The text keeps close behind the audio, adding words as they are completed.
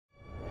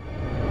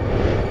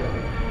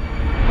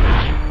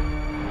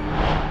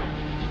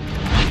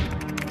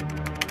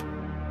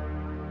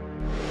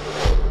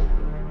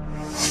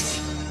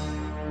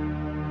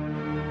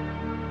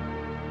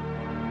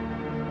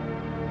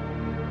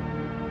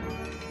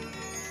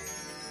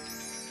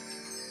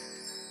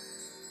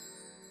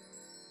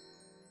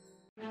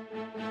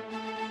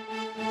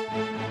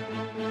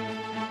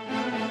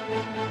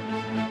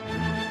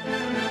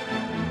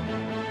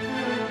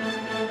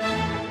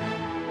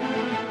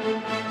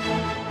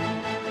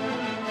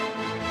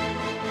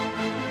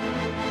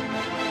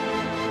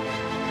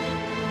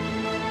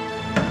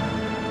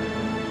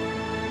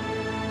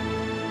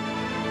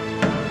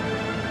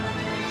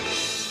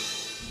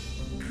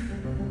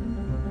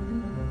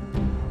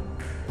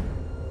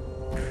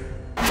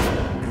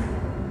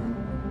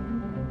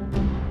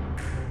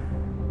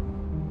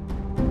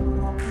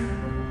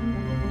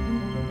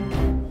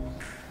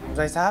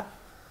जय साहब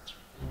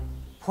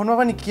फोनमा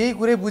पनि केही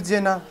कुरै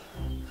बुझिएन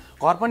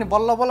घर पनि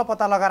बल्ल बल्ल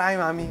पत्ता लगाएर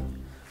आयौँ हामी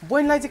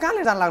बहिनीलाई चाहिँ कहाँ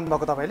लिएर जान लाग्नु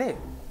भएको तपाईँले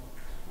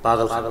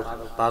पागल पागल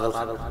पागल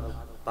पागल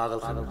पागल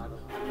पागल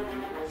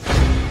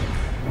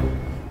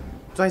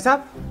जय साहब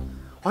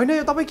होइन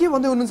यो तपाईँ के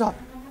भन्दै हुनुहुन्छ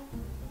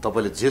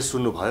तपाईँले जे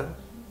सुन्नुभयो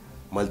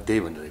मैले त्यही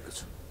भनिरहेको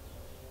छु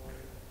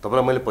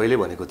तपाईँलाई मैले पहिले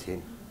भनेको थिएँ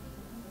नि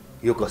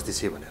यो कस्ती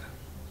छ भनेर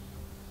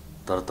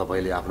तर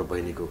तपाईँले आफ्नो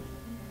बहिनीको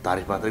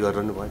तारिफ मात्रै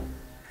गरिरहनु भयो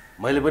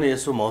मैले पनि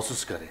यसो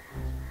महसुस गरेँ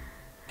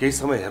केही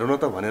समय हेरौँ न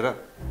त भनेर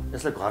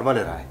यसलाई घरमा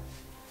लिएर आएँ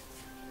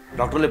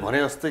डाक्टरले भने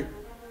जस्तै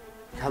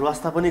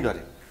ख्यालवास्ता पनि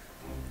गरेँ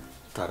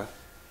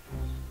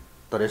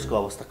तर यसको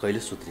अवस्था कहिले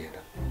सुध्रिएन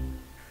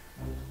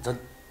झन्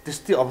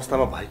त्यस्तै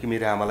अवस्थामा भएकी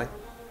मेरो आमालाई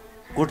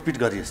कोटपिट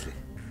गरे यसले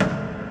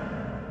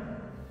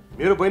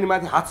मेरो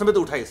बहिनीमाथि हात समेत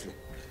उठाए यसले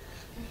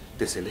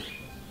त्यसैले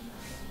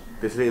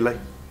यसलाई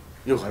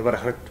यो घरमा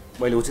राख्न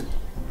मैले उचित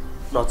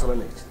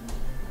नचलन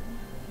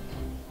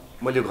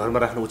मैले यो घरमा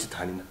राख्न उचित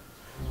ठानिनँ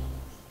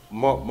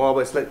म अब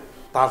यसलाई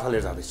पागलखाना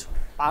लिएर जाँदैछु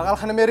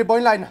पागलखाना मेरो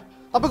बहिनीलाई होइन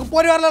तपाईँको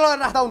परिवारलाई लगेर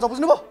राख्दा हुन्छ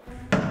बुझ्नुभयो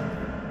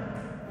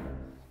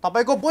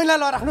तपाईँको बहिनीलाई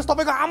लगेर राख्नुहोस्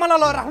तपाईँको आमालाई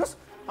लगेर राख्नुहोस्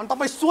अनि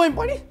तपाईँ स्वयं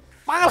पनि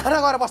पागलखाना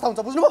गएर बस्दा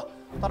हुन्छ बुझ्नुभयो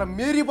तर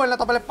मेरी बहिनीलाई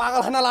तपाईँले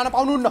पागलखाना लान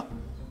पाउनुहुन्न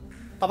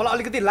तपाईँलाई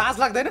अलिकति लाज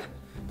लाग्दैन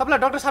तपाईँलाई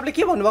डाक्टर साहबले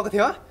के भन्नुभएको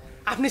थियो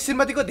आफ्नै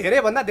श्रीमतीको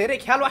धेरैभन्दा धेरै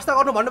ख्याल वास्ता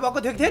गर्नु भन्नुभएको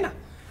थियो कि थिएन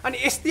अनि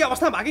यस्तै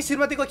अवस्थामा बाँकी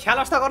श्रीमतीको ख्याल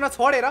वास्ता गर्न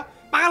छोडेर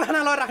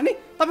पागलखाना लगेर राख्ने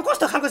तपाईँ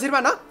कस्तो खालको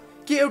श्रीमान हो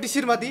के एउटी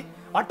श्रीमती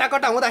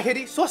हट्टाकट्टा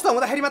हुँदाखेरि स्वस्थ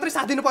हुँदाखेरि मात्रै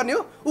साथ दिनुपर्ने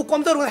हो ऊ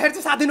कमजोर हुँदाखेरि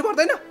चाहिँ साथ दिनु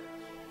पर्दैन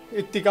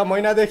यतिका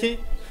महिनादेखि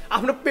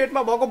आफ्नो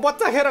पेटमा भएको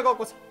बच्चा खेर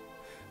गएको छ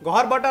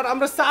घरबाट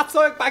राम्रो साथ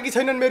सहयोग पाएकी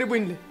छैनन् मेरो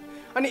बहिनीले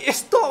अनि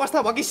यस्तो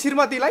अवस्था भएकी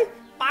श्रीमतीलाई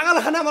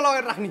पागलखानामा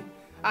लगेर राख्ने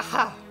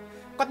आहा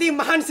कति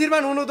महान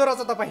श्रीमान हुनुहुँदो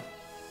रहेछ तपाईँ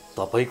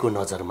तपाईँको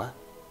नजरमा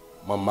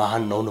म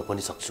महान नहुन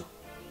पनि सक्छु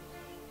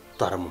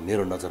तर म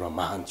मेरो नजरमा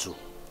महान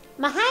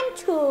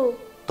छु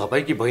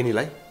तपाईँकी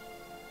बहिनीलाई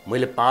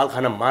मैले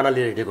पागलखाना मान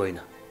लिएर हिँडेको होइन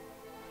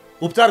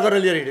उपचार गर्न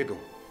लिएर हिँडेको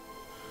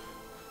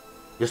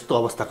यस्तो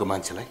अवस्थाको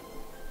मान्छेलाई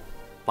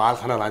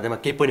पागलखाना लाँदैमा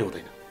केही पनि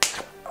हुँदैन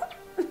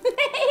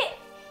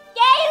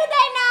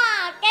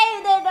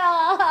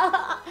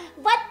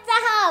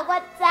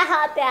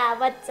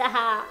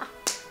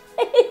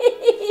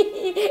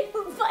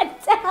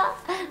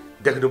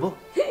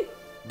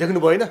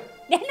देख्नुभयो होइन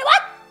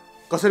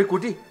कसरी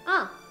कुटी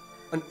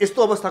अनि यस्तो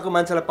अवस्थाको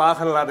मान्छेलाई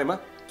पागलखाना लाँदैमा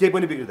केही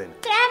पनि बिग्रिँदैन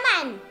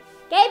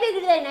केही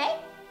बिग्रिँदैन है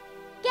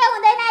के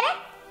हुँदैन रे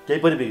केही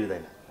पनि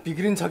बिग्रिँदैन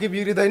बिग्रिन्छ कि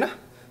बिग्रिँदैन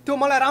त्यो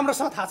मलाई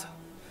राम्रोसँग थाहा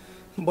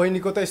छ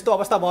बहिनीको त यस्तो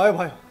अवस्था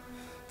भयो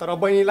तर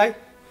बहिनीलाई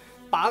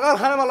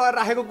पागलखानामा लगेर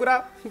राखेको कुरा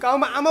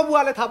गाउँमा आमा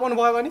बुवाले थाहा पाउनु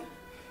भयो भने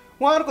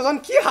उहाँहरूको झन्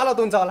के हालत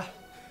हुन्छ होला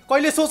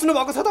कहिले सोच्नु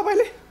भएको छ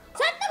तपाईँले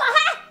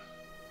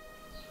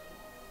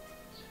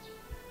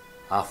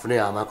आफ्नै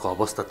आमाको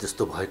अवस्था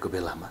त्यस्तो भएको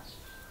बेलामा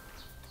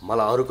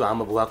मलाई अरूको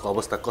आमा बुवाको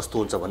अवस्था कस्तो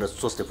हुन्छ भनेर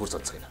सोच्ने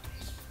फुर्सद छैन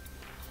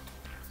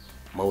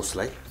म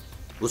उसलाई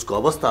उसको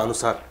अवस्था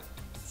अनुसार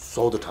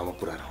सौदो ठाउँमा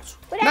पुऱ्याएर आउँछु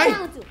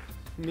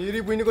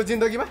मेरी बहिनीको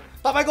जिन्दगीमा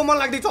तपाईँको मन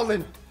लाग्दै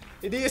चल्दैन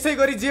यदि यसै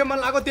गरी जे मन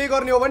लाग्यो त्यही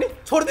गर्ने हो भने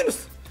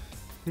छोडिदिनुहोस्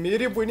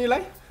मेरी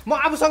बहिनीलाई म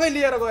आफूसँगै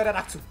लिएर गएर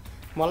राख्छु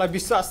मलाई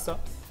विश्वास छ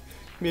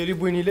मेरी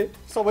बहिनीले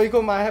सबैको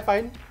माया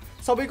पाइन्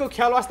सबैको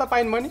ख्याल वास्ता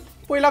पाइन् भने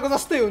पहिलाको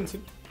जस्तै हुन्छ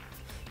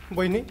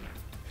बहिनी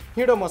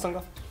हिँडो मसँग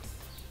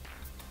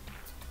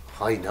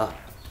होइन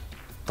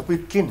तपाईँ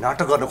के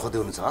नाटक गर्न खोज्दै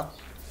हुनुहुन्छ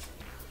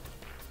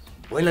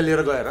बहिनीलाई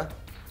लिएर गएर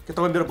के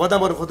तपाईँ मेरो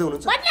बदनाम गर्न खोज्दै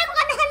हुनुहुन्छ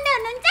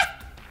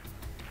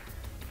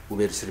ऊ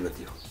मेरो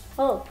श्रीमती हो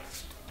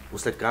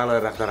उसलाई कहाँ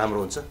लगेर राख्दा राम्रो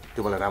हुन्छ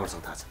त्यो मलाई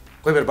राम्रोसँग थाहा छ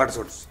कोही बेर बाटो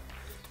छोड्नुहोस्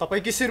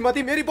तपाईँकी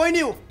श्रीमती मेरी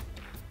बहिनी हो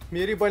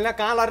मेरी बहिनीलाई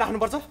कहाँ लगेर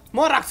राख्नुपर्छ म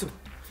राख्छु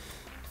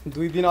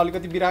 2 दिन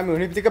अलिकति बिरामी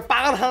हुने बित्तिकै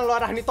पागलखाना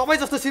लगेर राख्ने तपाईँ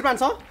जस्तो श्रीमान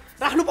छ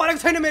राख्नु परेको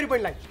छैन मेरो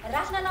बहिनीलाई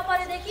राख्न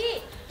नपरेदेखि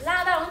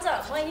लाँदा हुन्छ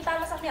बहिनी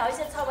पाल्न सक्ने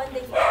हैसियत छ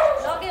भनेदेखि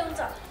लगे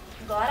हुन्छ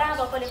घर आमा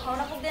बाबाले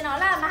खुवाउन पुग्दैन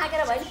होला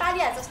मागेर भए पनि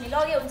पालिहाल्छस् नि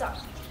लगे हुन्छ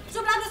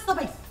चुप लाग्नुहोस्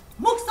तपाईँ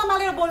मुख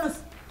सम्हालेर बोल्नुहोस्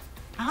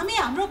हामी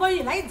हाम्रो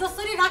बहिनीलाई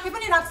जसरी राखे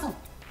पनि राख्छौँ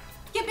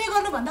के पे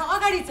गर्नुभन्दा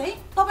अगाडि चाहिँ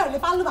तपाईँहरूले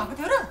पाल्नु भएको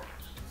थियो र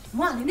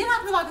उहाँले नै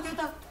राख्नु भएको थियो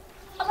त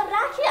अब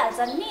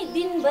राखिहाल्छन् नि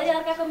दिनभरि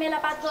अर्काको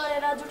मेलापात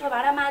गरेर जुठो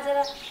भाँडा माझेर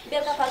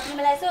बेलुका फर्किने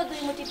बेला यसो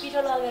 2 मुठी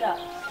पिठो लगेर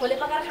खोले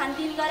पकाएर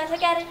खानपिन गरेर थियो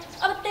क्यारे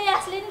अब त्यही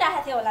आशले नि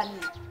राखेको थियो होला नि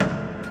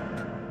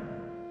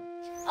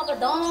अब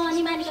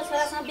धनी मानीको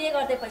छोरासँग बिहे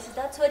गर्दैपछि त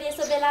छोरी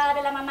यसो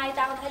बेलामा माइत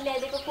आउँदाखेरि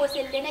ल्याइदिएको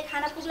कोसेलले नै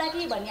खाना पुग्ला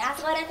कि भन्ने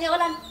आश गरेको थियो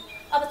होला नि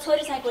अब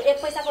छोरीसँगको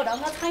 1 पैसाको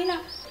ढङ्ग छैन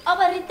अब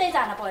रित्तै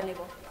जान पर्ने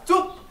भयो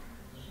चुप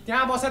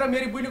त्यहाँ बसेर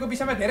मेरी बहिनीको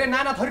विषयमा धेरै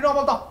नाना थरी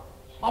नबोल त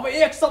अब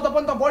एक शब्द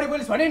पनि त बढी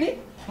बोलिस् भने नि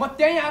म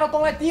त्यहीँ आएर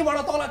तँलाई तीबाट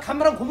तँलाई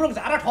खामरङ खुमरङ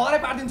झारा ठहरै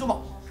पारिदिन्छु म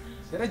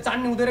धेरै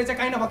जान्ने हुँदै रहेछ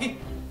काहीँ नभकी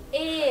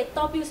ए त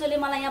पिउसोले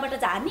मलाई यहाँबाट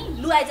झार्ने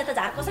लु आइज त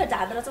झार कसरी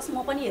झार्दो रहेछस्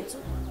म पनि हेर्छु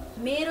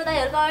मेरो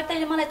दाइहरूको अगाडि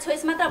तैँले मलाई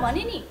छोइस मात्र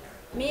भने नि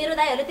मेरो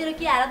दाइहरूले तेरो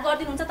के हालत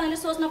गरिदिनुहुन्छ तैँले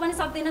सोच्न पनि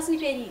सक्दैनस् नि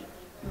फेरि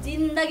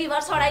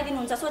जिन्दगीभर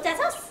सडाइदिनुहुन्छ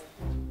सोचेछस्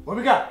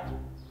भूमिका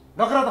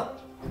नगर त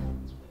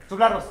चुप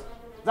लाग्नुहोस्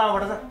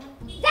जाबाट जा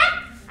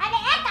अनि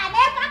एक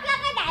हातले पक्ला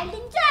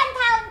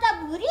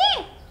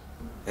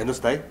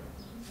हेर्नुहोस् दाइ,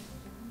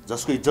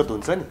 जसको इज्जत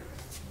हुन्छ नि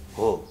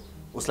हो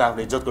उसलाई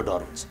आफ्नो इज्जतको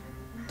डर हुन्छ।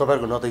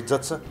 तपाईँहरूको न त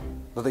इज्जत छ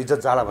न त इज्जत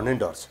जाला भन्ने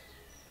डर छ।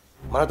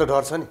 मलाई त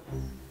डर छ नि।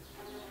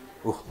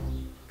 ओह,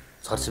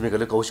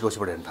 छरछिमेकीले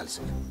कौसीबाट हेर्न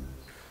थालिसक्यो।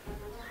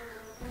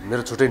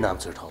 मेरो छुट्टै नाम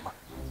छ यो ठाउँमा,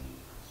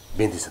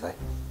 बिन्ती छ दाइ,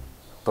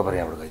 तपाईँहरू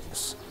यहाँबाट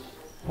गइदिनुहोस्।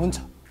 हुन्छ,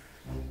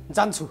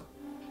 जान्छु।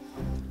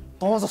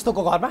 तँ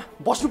जस्तोको घरमा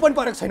बस्नु पनि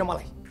परेको छैन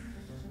मलाई।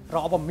 र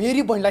अब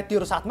मेरी बहिनीलाई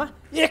तेरो साथमा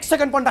 1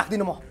 सेकेन्ड पनि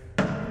राख्दिनँ म।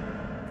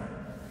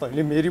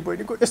 तैँले मेरी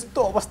बहिनीको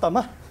यस्तो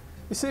अवस्थामा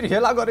यसरी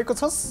हेला गरेको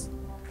छस्,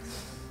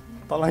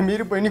 तँलाई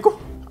मेरी बहिनीको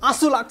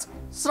आँसु लाग्छ,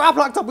 श्राप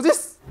लाग्छ,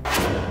 बुझिस्?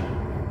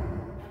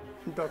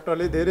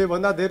 डाक्टरले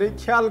धेरैभन्दा धेरै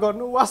ख्याल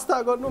गर्नु,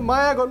 वास्ता गर्नु,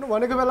 माया गर्नु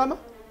भनेको बेलामा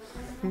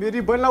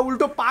मेरी बहिनीलाई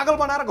उल्टो पागल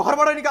बनाएर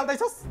घरबाट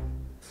निकाल्दैछस्।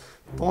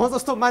 तँ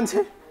जस्तो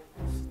मान्छे,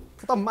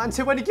 त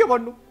मान्छे पनि के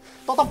भन्नु,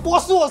 त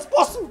पशु होस्,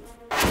 पशु।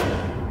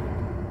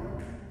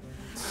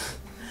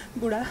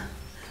 बुढा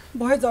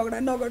भयो झगडा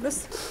नगर्नुहोस्।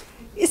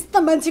 यस्ता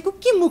मान्छेको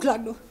के मुख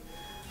लाग्नु?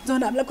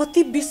 झन् हामीलाई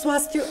कति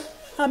विश्वास थियो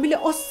हामीले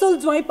असल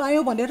ज्वाइँ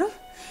पायौँ भनेर,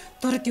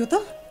 तर त्यो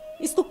त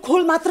यसको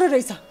खोल मात्र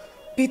रहेछ,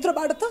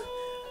 भित्रबाट त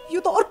यो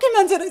त अर्कै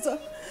मान्छे रहेछ।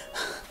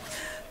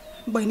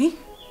 बहिनी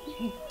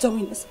जाउँ,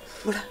 हिँड्नुहोस्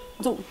बुढा,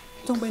 जाउँ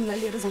जाउँ, बहिनीलाई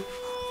लिएर जाउँ।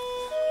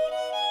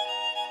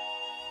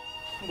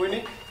 बहिनी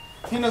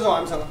हिँड जाउँ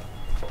हामीसँग,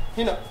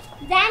 हिँड।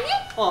 जाने?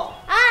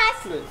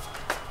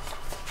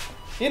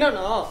 हिँड न।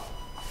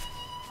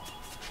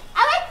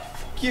 अब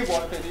के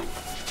भयो फेरि?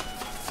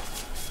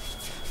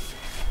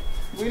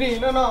 बहिनी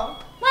हिँड न।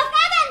 म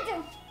कहाँ जान्छु?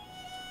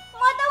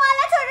 म त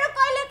उहाँलाई छोडेर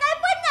कहिले कहीँ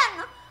पनि जान्न।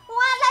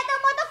 उहाँलाई त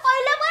म त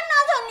कहिले पनि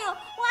नछोड्ने हो।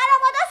 उहाँ र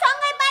म त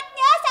सँगै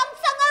बाँच्ने हो,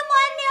 सँगसँगै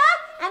मर्ने हो,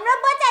 हाम्रो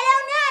बच्चा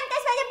ल्याउने हो। अनि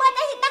त्यसपछि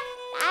बच्चासित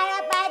तारा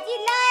बाजी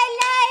लै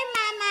लै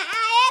मामा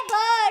आए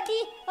घडी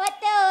हो,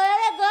 त्यो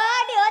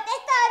घडी हो,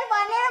 त्यस्तोहरू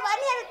भनेर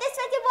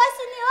त्यसपछि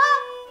बस्ने हो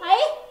है।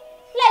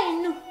 ल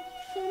हिँड्नु,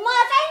 म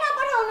चाहिँ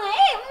नपठाउनु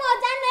है, म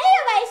जान्न है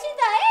यो भाइसित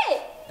है।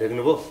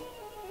 देख्नुभयो,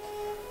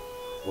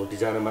 भोटी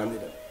जान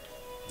मान्दिनँ।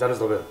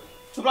 जानुहोस् तपाईँ।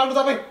 चुप लाग्नु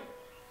तपाईँ।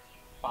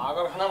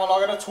 पागल खानामा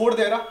लगेर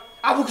छोडिदिएर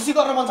आफू खुसी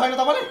गर्न मन छैन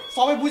तपाईँले?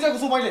 सबै बुझेको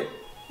छु मैले।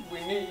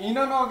 बहिनी हिँड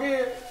न के,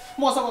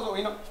 मसँग जाऊ,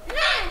 हिँड।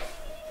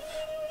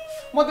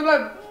 म तिमीलाई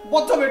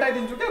बच्चो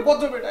भेटाइदिन्छु के,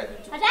 बच्चो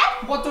भेटाइदिन्छु,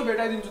 बच्चो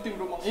भेटाइदिन्छु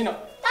तिम्रो। म हिँड।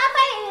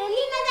 तपाईँ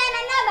लिन जान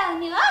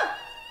नभ्याउने हो?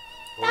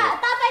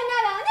 तपाईँ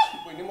नभ्याउने?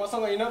 बहिनी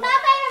मसँग हिँड।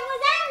 तपाईँ र म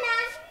जान्न,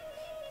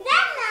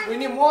 जान्न।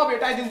 बहिनी म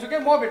भेटाइदिन्छु के,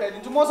 म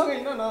भेटाइदिन्छु, मसँग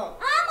हिँड न।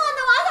 म त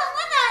उहाँसँग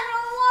जानु,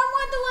 म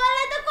त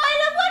उहाँलाई त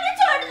कहिले पनि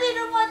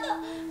छोड्दिनँ। म त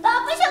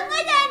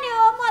तपाईँसँगै जाने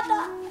हो। म त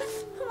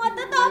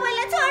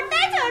तपाईँलाई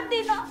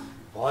छोड्दिनँ।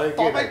 भयो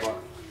के भाइ,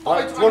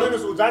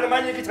 छोडिदिनुहोस्। जान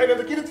मानियो कि छैन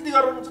त किन चित्ती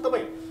गर्नुहुन्छ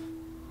तपाईँ?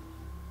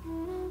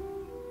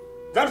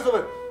 जानुहोस्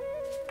तपाईँ।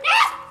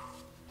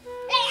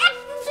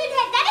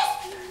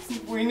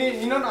 बहिनी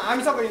हिँड न,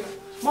 हामीसँग हिँड।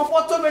 म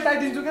बच्चो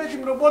भेटाइदिन्छु के,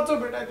 तिम्रो बच्चो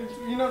भेटाइदिन्छु,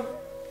 हिँड न।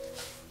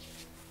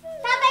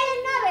 तपाईँले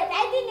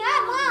नभेटाइदिनु हो?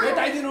 म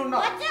भेटाइदिनु न,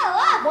 बच्चा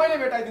हो, मैले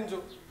भेटाइदिन्छु।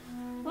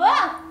 हो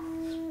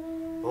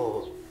हो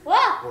हो।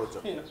 हो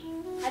जाऊ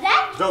हजुर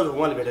जाऊ,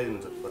 उहाँले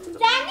भेटाइदिनुहुन्छ बच्चा।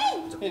 जाने?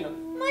 हिँड।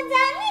 म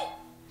जाने,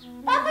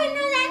 तपाईँ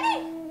नजाने?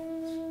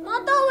 म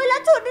तपाईँलाई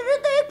छोडेर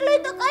त एक्लै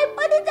त कहीँ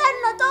पनि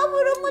जान्न।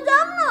 तपाईँ र म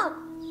जाऊँ न।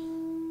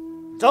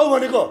 जाऊ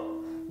भनेको,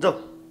 जाऊ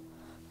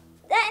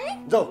जाने?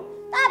 जाऊ।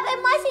 तपाईँ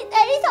मसित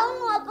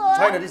रिसाउनु भएको हो?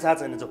 छैन, रिसा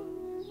छैन, जाऊ।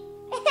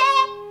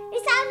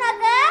 रिसाउनु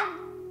भएको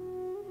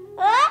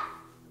हो?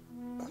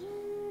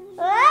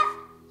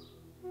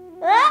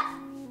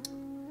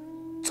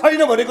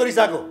 छैन भनेको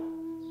रिसाको।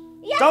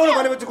 जाऊ न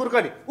भनेपछि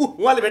कुर्कानी।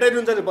 उहाँले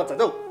भेटाइदिनुहुन्छ नि बच्चा,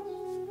 जाऊ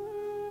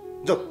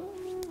जाऊ।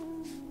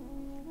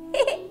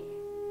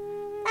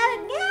 अब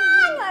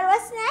ज्ञान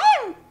गर्नुहोस् न है,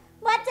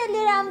 बच्चा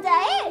लिएर आउँछ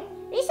है,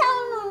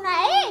 रिसाउनु न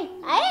है,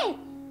 है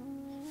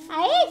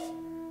है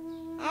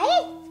है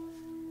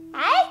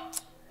है।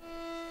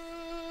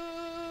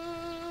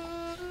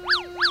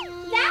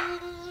 जाम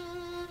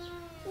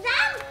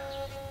जाम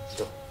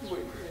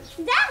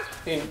जाम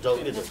हिँड, जाऊ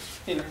के जाऊ।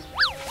 हिँड।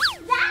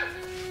 जाम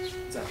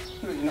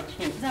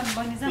जाम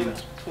बहिनी जाम।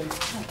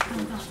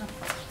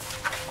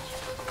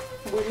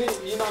 बहिनी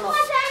हिँड न। म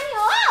जाने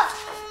हो,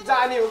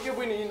 जाने हो कि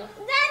बहिनी? हिँड।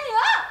 जाने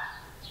हो,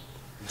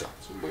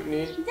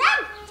 बहिनी जाम।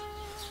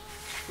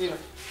 हिँड।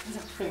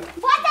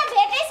 बच्चा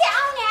भेटेपछि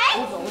आउने है,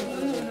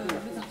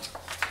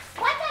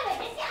 बच्चा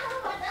भेटेपछि आउनु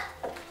पर्छ।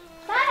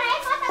 तर है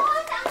म त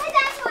उसँगै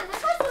जान्छु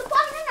भनेको,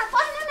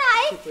 पढ्नु न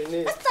है,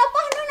 यस्तो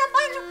पढ्नु न, म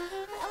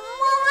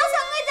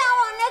उहाँसँगै जाउँ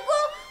भनेको,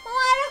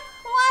 उहाँ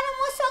र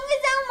म सँगै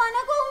जाउँ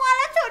भनेको।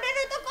 उहाँलाई छोडेर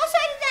त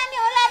कसरी जाने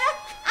होला र?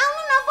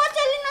 आउनु न,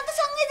 बच्चा लिन त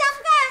सँगै जाऊँ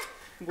कहाँ?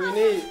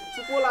 बहिनी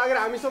चुप लागेर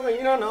हामीसँग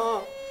हिँड न।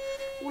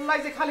 उसलाई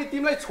चाहिँ खालि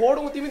तिमीलाई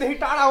छोडौँ, तिमीदेखि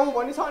टाढा हौ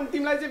भनिन्छ, अनि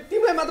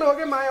तिमीलाई मात्र हो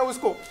क्या माया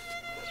उसको।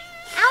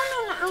 आउनु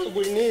न, आउनु।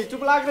 बहिनी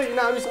चुप लागेर हिँड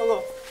हामीसँग।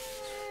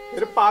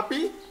 हेर पापी,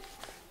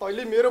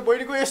 तैँले मेरो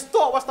बहिनीको यस्तो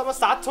अवस्थामा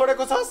साथ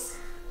छोडेको छस्।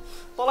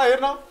 तँलाई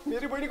हेर्न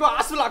मेरो बहिनीको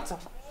आँसु लाग्छ।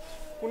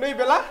 कुनै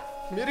बेला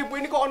मेरो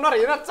बहिनीको अनुहार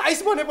हेर्न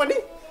चाहिस् भने पनि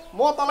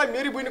म तँलाई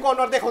मेरो बहिनीको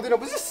अनुहार देखाउँदिनँ,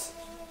 बुझिस्?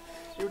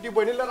 एउटी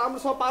बहिनीलाई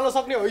राम्रोसँग पाल्न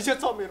सक्ने हैसियत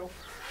छ मेरो।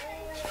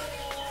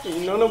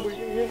 हिँड्न न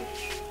बहिनी।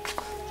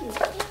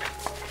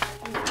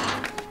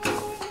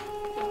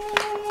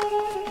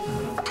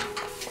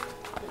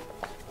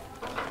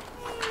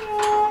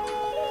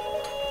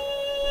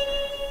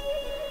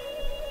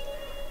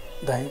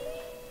 दाइ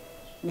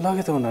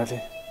लगे त उनीहरूले,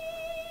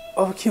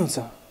 अब के हुन्छ?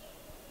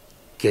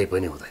 केही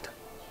पनि हुँदैन।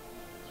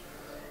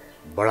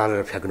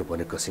 बढालेर फ्याँक्नु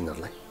पर्ने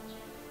कसिङहरूलाई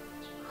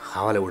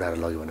हावाले उडाएर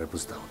लग्यो भनेर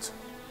बुझ्दा हुन्छ।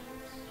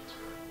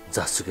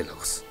 जसुकै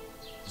लगोस्,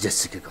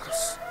 जेसुकै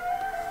गरोस्,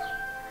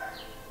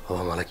 अब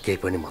मलाई केही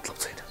पनि मतलब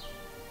छैन।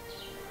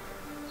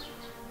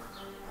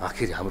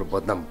 आखिर हाम्रो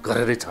बदनाम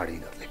गरेरै छाडे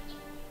यिनीहरूले।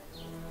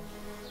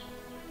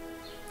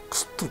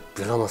 कस्तो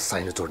बेलामा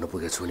साइनो जोड्न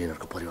पुगेको छु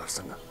यिनीहरूको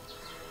परिवारसँग।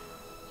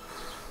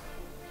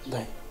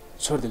 दाइ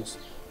छोडिदिनुहोस्,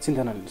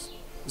 चिन्ता नलिनुहोस्,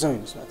 जाउँ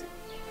हिँड्नुहोस् माथि।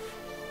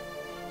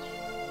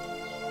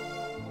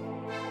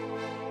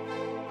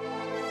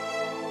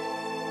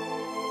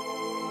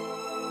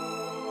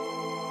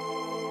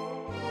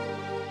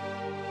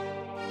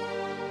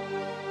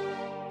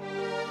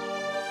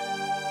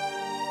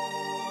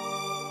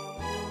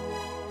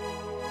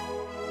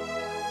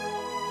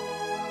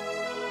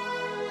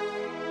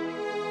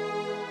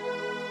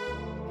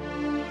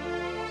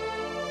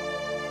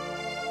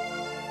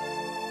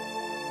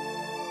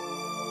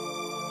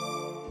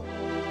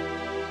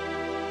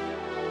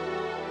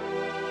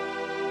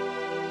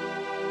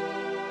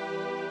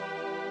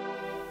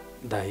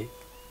 दाइ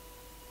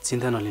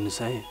चिन्ता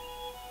नलिनुहोस् है।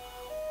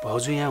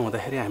 भाउजू यहाँ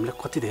हुँदाखेरि हामीलाई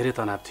कति धेरै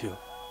तनाव थियो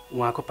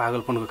उहाँको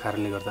पागलपनको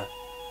कारणले गर्दा।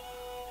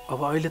 अब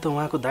अहिले त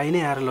उहाँको दाइ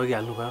नै आएर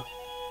लगिहाल्नु भयो,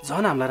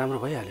 झन् हामीलाई राम्रो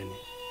भइहाल्यो नि।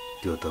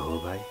 त्यो त हो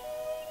भाइ,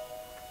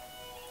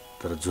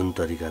 तर जुन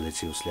तरिकाले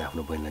चाहिँ उसले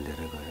आफ्नो बहिनीलाई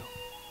लिएर गयो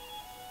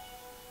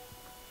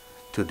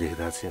त्यो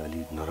देख्दा चाहिँ अलि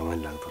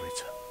नरमाइलो लाग्दो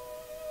रहेछ।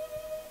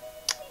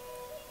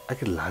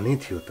 आखिर लानै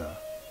थियो त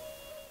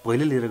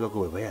पहिले लिएर गएको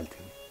भए भइहाल्थ्यो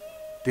नि।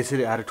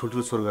 त्यसरी आएर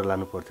ठुल्ठुलो स्वर गरेर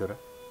लानु पर्थ्यो र?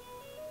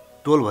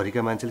 टोलभरिका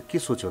मान्छेले के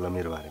सोच्यो होला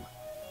मेरो बारेमा?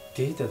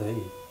 त्यही त दाइ,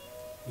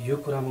 यो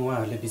कुरामा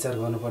उहाँहरूले विचार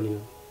गर्नुपर्ने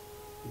हो।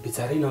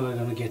 विचारै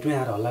नगरिकन गेटमै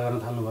आएर हल्ला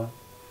गर्न थाल्नुभयो।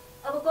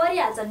 अब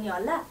गरिहाल्छन् नि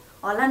हल्ला।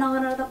 हल्ला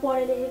नगरेर त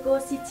पढे लेखेको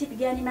शिक्षित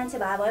ज्ञानी मान्छे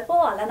भए पो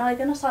हल्ला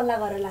नगरिकन सल्लाह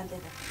गरेर लान्थे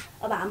त।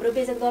 अब हाम्रो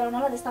बेइज्जत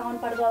गराउनलाई त्यस्ता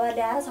अनपढ बाबा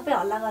ल्याएर सबै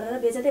हल्ला गरेर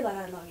बेइज्जतै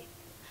गरेर लगे।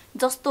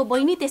 जस्तो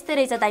बहिनी त्यस्तै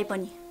रहेछ दाइ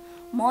पनि।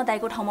 म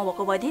दाइको ठाउँमा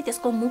भएको भएदेखि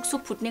त्यसको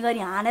मुखसुख फुट्ने गरी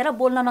हानेर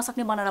बोल्न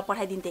नसक्ने बनाएर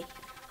पठाइदिन्थे।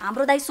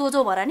 हाम्रो दाइ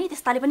सोझो भएर नि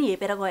त्यस्ताले पनि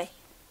हेपेर गए।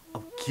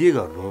 अब के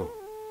गर्नु?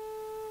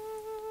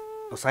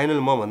 अब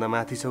साइनोले मभन्दा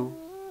माथि छौ,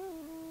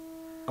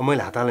 अब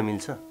मैले हात हाल्न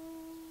मिल्छ?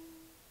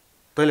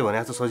 तैँले भने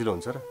जस्तो सजिलो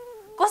हुन्छ र?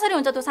 कसरी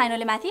हुन्छ त्यो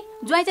साइनोले माथि?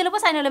 ज्वाइँचेले पो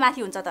साइनोले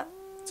माथि हुन्छ त?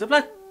 चुप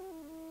लाग।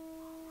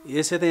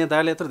 यसै त यहाँ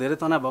दाइले यत्रो धेरै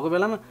तनाव भएको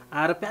बेलामा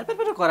आएर प्यार प्यार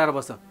प्यार कराएर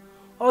बस्छ।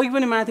 अघि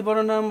पनि माथि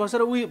बढाउन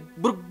बसेर उही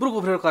बुरुक बुरुक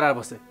उफ्रेर कराएर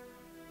बस्थे।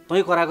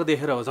 तैँ कराएको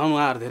देखेर हो झन्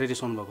उहाँहरू धेरै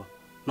रिसाउनु भएको,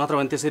 नत्र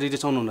भने त्यसरी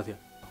रिसाउनु हुन थियो।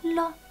 ल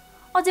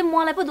अझै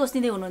मलाई पो दोष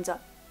दिँदै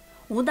हुनुहुन्छ।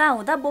 हुँदा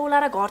हुँदा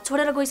बौलाएर घर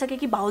छोडेर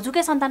गइसकेकी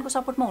भाउजूकै सन्तानको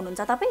सपोर्टमा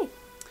हुनुहुन्छ तपाईँ?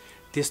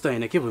 त्यस्तो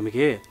होइन के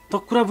भूमिके, त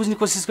कुरा बुझ्ने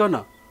कोसिस गर्न।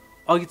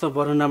 अघि त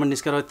बरुन्डामा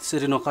निस्केर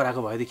त्यसरी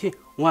नकराएको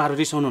भएदेखि उहाँहरू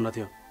रिसाउनु हुन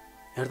थियो।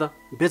 हेर त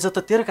बेइज्जत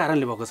त तेरो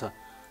कारणले भएको छ।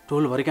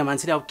 टोलभरिका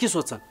मान्छेले अब के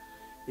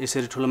सोध्छन्?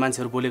 यसरी ठुलो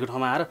मान्छेहरू बोलेको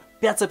ठाउँमा आएर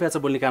प्याचा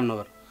प्याचा बोल्ने काम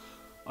नगर।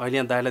 अहिले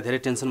यहाँ दाइलाई धेरै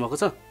टेन्सन भएको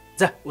छ,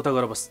 जा उता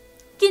गएर बस।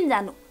 किन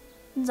जानु?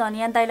 झन्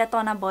यहाँ दाइलाई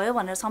तनाव भयो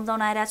भनेर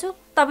सम्झाउन आइरहेको छु,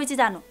 तपाईँ चाहिँ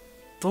जानु।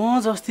 तँ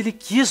जस्तीले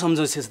के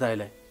सम्झाउँछस्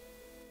दाइलाई?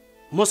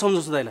 म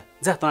सम्झाउँछु दाइलाई,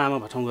 जा तँ आमा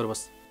भठाउँ गएर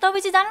बस।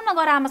 तपाईँ चाहिँ जानु न,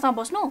 गएर आमासँग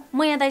बस्नु,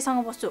 म यहाँ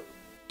दाइसँग बस्छु।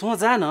 तँ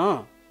जा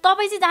न।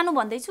 तपाईँ चाहिँ जानु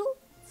भन्दैछु।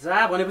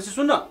 जा भनेपछि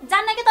सुन्न।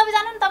 जान्न कि तपाईँ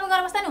जानु न, तपाईँ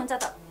गएर बस्दा नि हुन्छ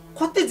त।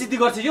 कति जिद्दी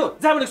गर्छ यो?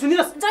 जा भनेको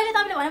सुनिरस्। जहिले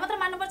तपाईँले भने मात्र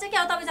मान्नुपर्छ कि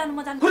अब तपाईँ जानु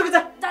म जानु?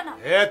 जा न।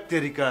 हे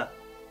तेरिका,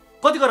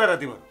 कति गरेर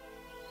तिम्रो?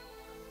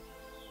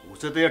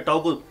 उसै त यहाँ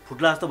टाउको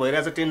फुट्ला जस्तो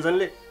भइरहेछ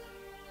टेन्सनले।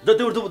 जो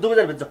त्यो दुवै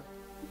जानु भेट्छ।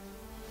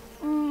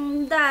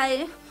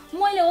 दाइ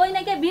मैले होइन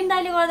क्या, बिन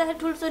दाइले गर्दाखेरि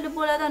ठुल्छोले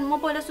बोलाएको थियो। म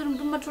पहिला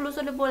सुरुमा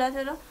ठुलोसोले बोलाएको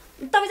थिएँ र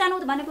तपाईँ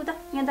जानु भनेको त।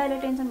 यहाँ दाइले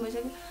टेन्सन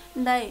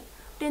भइसक्यो। दाइ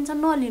टेन्सन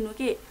नलिनु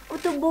के, ऊ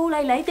त्यो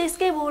बौलाईलाई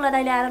त्यसकै बौला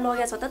दाइले आएर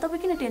लगेको छ त,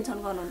 तपाईँ किन टेन्सन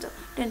गर्नुहुन्छ?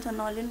 टेन्सन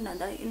नलिनु न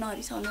दाइ,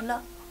 नरिसाउनु ल।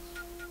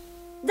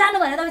 जानु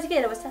भने तपाईँ चाहिँ के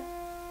हेरेर बस्छ?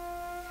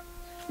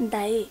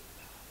 दाइ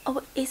अब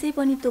यसै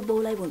पनि त्यो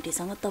बौलाई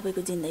भुन्टीसँग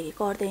तपाईँको जिन्दगी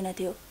कट्दैन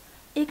थियो।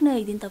 एक न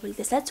एक दिन तपाईँले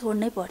त्यसलाई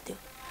छोड्नै पर्थ्यो।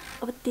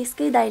 अब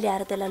त्यसकै दाइले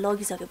आएर त्यसलाई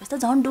लगिसकेपछि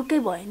त झन् ढुक्कै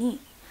भयो नि।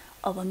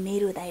 अब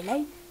मेरो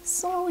दाइलाई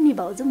सोनी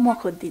भाउजू म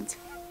खोजिदिन्छु।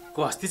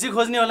 कस्ती चाहिँ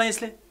खोज्ने होला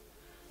यसले?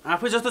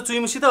 आफै जस्तो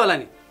चुइमुसी त होला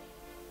नि।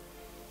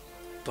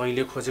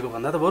 तैँले खोजेको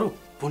भन्दा त बरु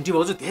भुन्टी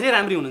भाउजू धेरै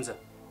राम्री हुनुहुन्छ।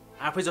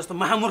 आफै जस्तो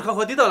महामूर्ख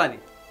खोजी त होला नि।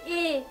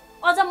 ए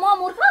अझ म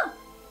मूर्ख?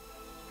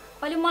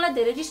 अहिले मलाई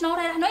धेरै रिस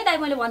नउठाइराख्नु है दाइ,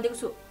 मैले भनिदिएको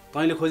छु।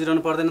 तैँले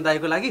खोजिरहनु पर्दैन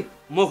दाइको लागि,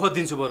 म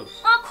खोजिदिन्छु बरु।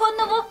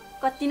 खोज्नु भयो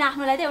कति न,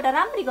 आफ्नोलाई त एउटा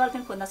राम्री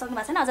गर्लफ्रेन्ड खोज्न सक्नु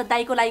भएको छैन, अझ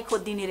दाइको लागि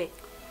खोजिदिने रे।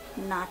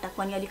 नाटक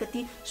पनि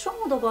अलिकति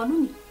सुँदो गर्नु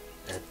नि।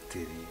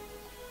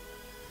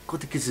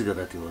 कति किसिम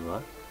गरेर तिमीहरू?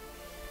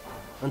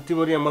 अनि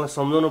तिमीहरू यहाँ मलाई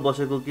सम्झाउन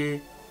बसेको कि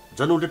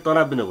झन् उल्टे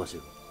तनाव बिना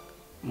बसेको?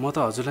 म त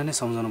हजुरलाई नै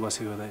सम्झाउन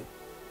बसेको दाइ,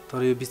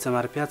 तर यो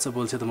बिचमा प्याच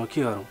बोल्छ त म के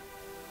गरौँ?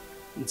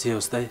 जे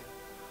होस् दाइ,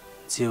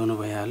 जे हुनु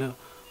भइहाल्यो।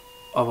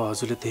 अब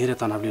हजुरले धेरै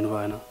तनाव लिनु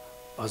भएन।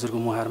 हजुरको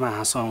मुहारमा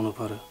हाँसो आउनु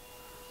पर्यो।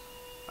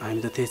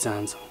 हामी त त्यही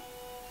चाहन्छौँ।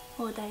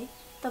 हो दाइ,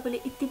 तपाईँले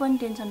यति पनि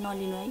टेन्सन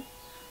नलिनु है।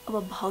 अब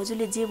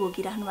भाउजूले जे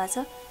भोगिराख्नु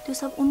भएको छ त्यो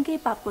सब उनकै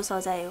पापको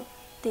सजाय हो।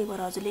 त्यही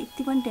भएर हजुरले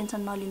यति पनि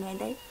टेन्सन नलिनु है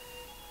दाइ।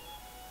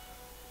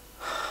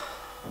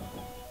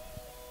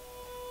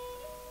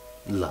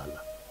 ल ल,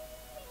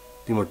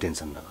 तिम्रो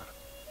टेन्सन नगर।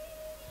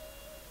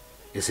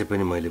 यसै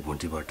पनि मैले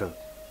भुन्टीबाट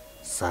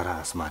सारा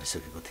आश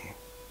मारिसकेको थिएँ।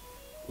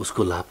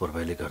 उसको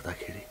लापरवाहीले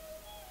गर्दाखेरि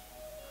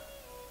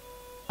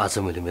आज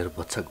मैले मेरो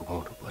बच्चा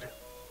गुमाउनु पर्यो।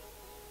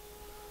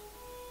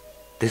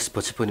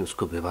 त्यसपछि पनि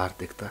उसको व्यवहार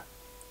देख्दा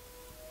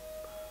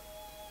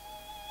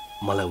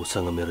मलाई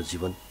उसँग मेरो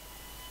जीवन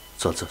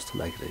चल्छ जस्तो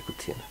लागिरहेको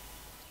थिएन।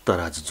 तर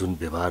आज जुन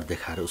व्यवहार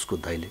देखाएर उसको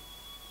दाइले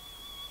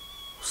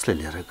उसले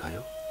लिएर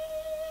गयो,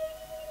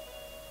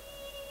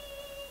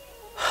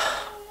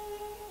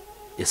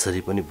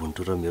 यसरी पनि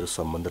भुन्टु र मेरो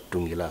सम्बन्ध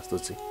टुङ्गेला जस्तो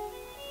चाहिँ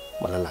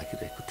मलाई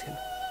लागिरहेको थिएन।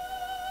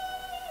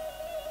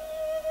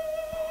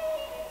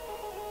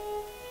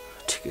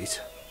 ठिकै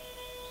छ,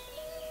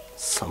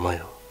 समय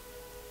हो।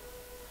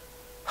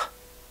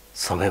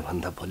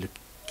 समयभन्दा बलियो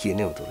के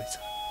नै हुँदो रहेछ।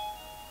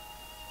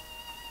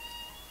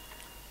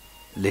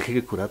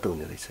 लेखेको कुरा त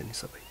हुने रहेछ नि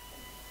सबै।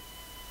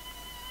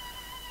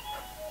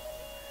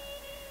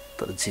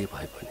 तर जे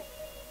भए पनि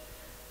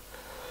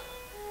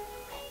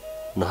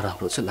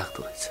नराम्रो चाहिँ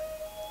लाग्दो रहेछ।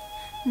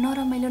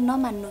 नरमाइलो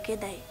नमान्नु के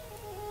दाइ।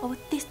 अब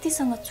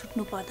त्यस्तैसँग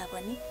छुट्नु पर्दा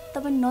पनि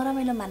तपाईँ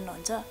नरमाइलो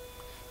मान्नुहुन्छ?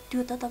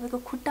 त्यो त तपाईँको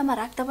खुट्टामा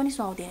राख्दा पनि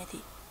सुहाउँदैन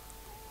थिए।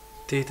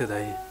 त्यही त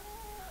दाइ,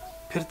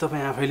 फेरि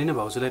तपाईँ आफैले नै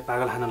भाउजूलाई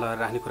पागलखाना लगाएर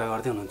राख्ने कुरा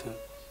गर्दै हुनुहुन्थ्यो।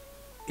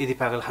 यदि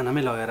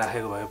पागलखानामै लगाएर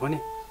राखेको भए पनि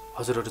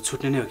हजुरहरू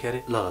छुट्ने नै हो क्या अरे?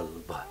 ल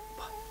ल भयो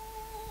भयो,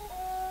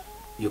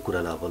 यो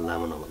कुरालाई अब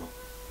लामो नभनौँ।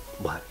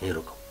 भयो, यहीँ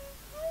रोकौँ।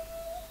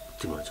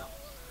 तिम्रो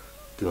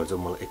जाऊ,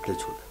 मलाई एक्लै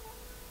छोड्दै।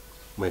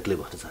 म एक्लै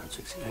भन्न चाहन्छु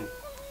एकछिन।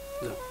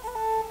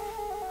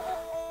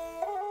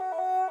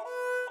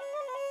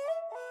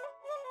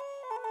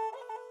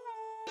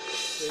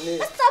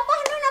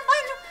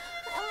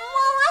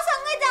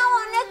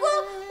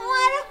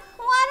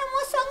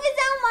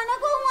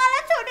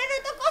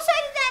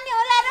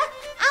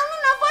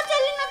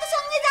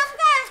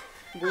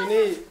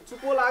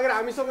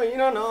 हामीसँग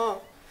हिँड न।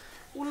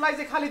 उसलाई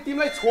चाहिँ खालि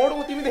तिमीलाई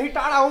छोडौँ, तिमीदेखि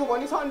टाढा हौ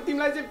भनिन्छ। अनि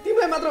तिमीलाई चाहिँ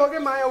तिमीलाई मात्र हो क्या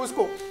माया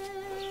उसको।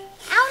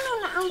 आउनु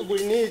न आउनु।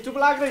 बुझ्नी चुप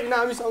लाग्दै हिँड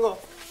हामीसँग।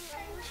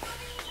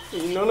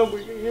 हिँड न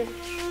बुझ्नी।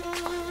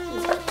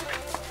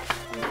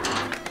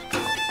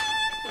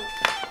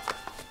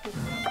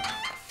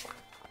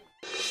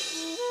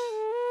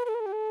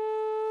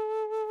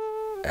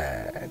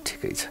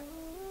 ठिकै छ,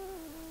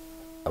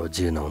 अब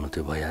जे नहुनु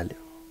त्यो भइहाल्यो।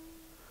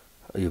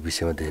 यो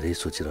विषयमा धेरै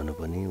सोचिरहनु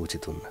पनि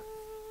उचित हुन्न।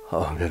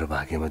 अब मेरो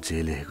भाग्यमा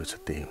जे लेखेको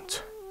छ त्यही हुन्छ।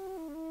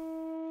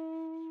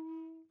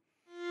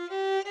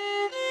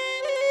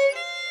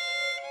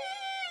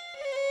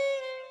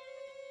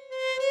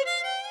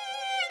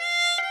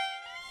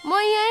 म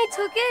यहीँ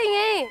छु के,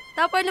 यहीँ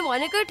तपाईँले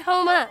भनेकै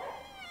ठाउँमा।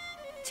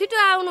 छिटो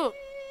आउनु।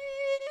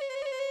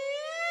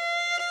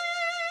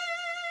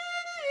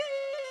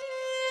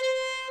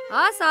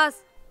 हस् हस्।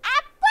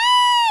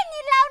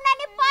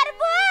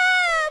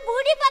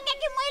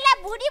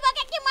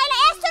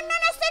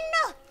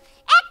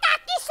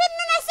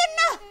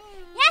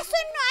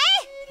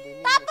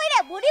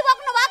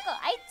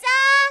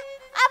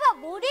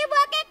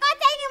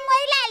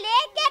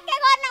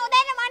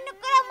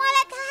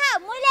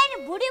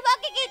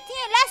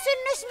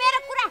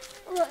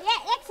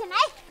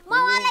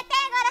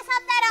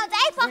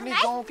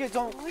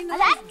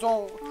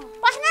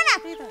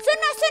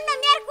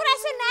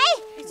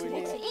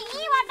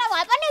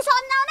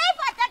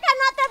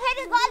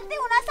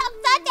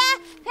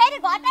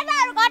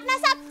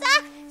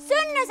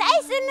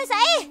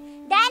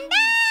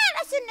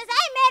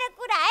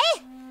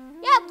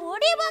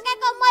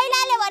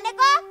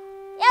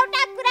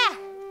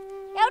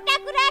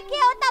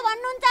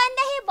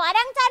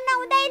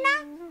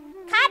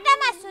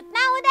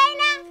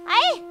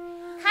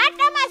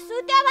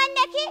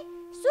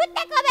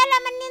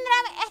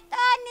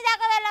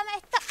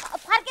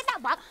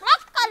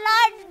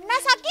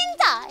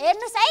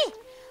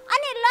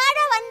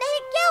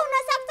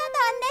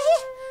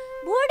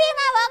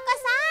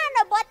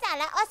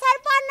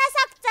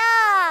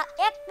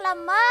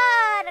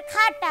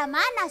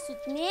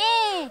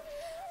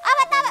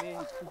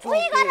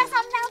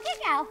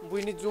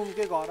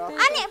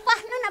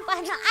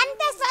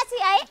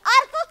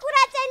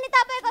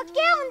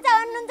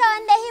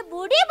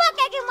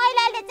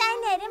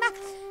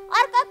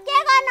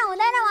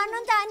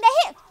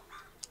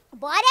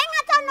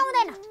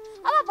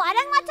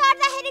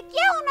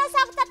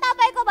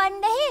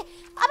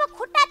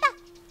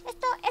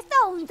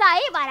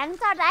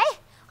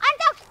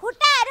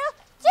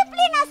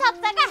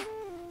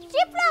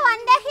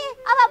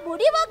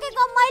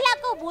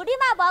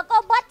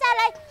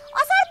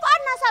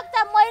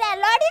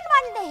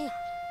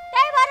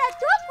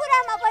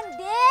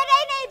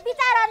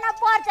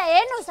 पर्छ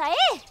हेर्नुस्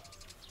है।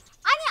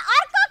 अनि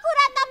अर्को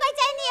कुरा तपाईँ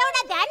चाहिँ नि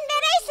एउटा ध्यान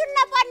दिएर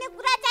सुन्नुपर्ने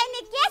कुरा चाहिँ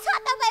नि के छ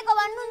तपाईको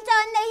भन्नुहुन्छ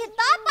भन्दाखेरि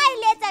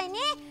तपाईले चाहिँ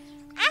नि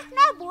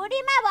आफ्नो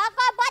भुडीमा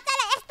भएको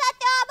बच्चालाई यस्तो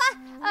त्यो अब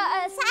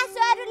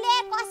सासूहरूले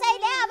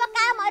कसैले अब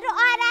कामहरू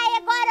अराए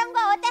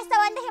गरङ्गो हो त्यस्तो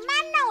भनेदेखि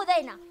मान्न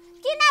हुँदैन।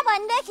 किन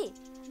भनेदेखि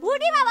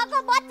भुडीमा भएको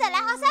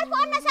बच्चालाई असर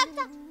पर्न सक्छ।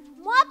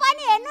 म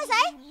पनि हेर्नुस्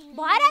है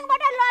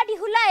भरङबाट लडी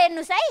हुला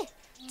हेर्नुस् है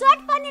चोट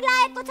पनि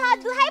लागेको छ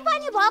दुखाइ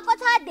पनि भएको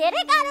छ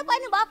धेरै गाह्रो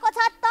पनि भएको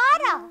छ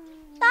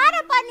तर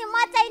पनि म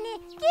चाहिँ नि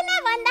किन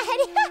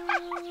भन्दाखेरि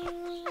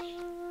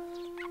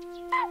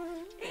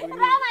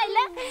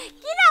रमाइलो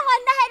किन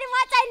भन्दाखेरि म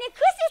चाहिँ नि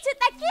खुसी छु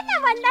त किन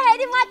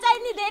भन्दाखेरि म चाहिँ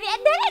नि धेरै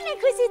नै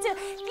खुसी छु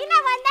किन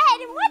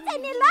भन्दाखेरि म चाहिँ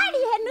नि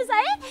लडी हेर्नुस्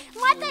है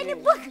म चाहिँ नि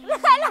बुक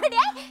लडी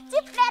है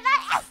चिप्लेर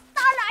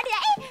यस्तो लडी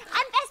है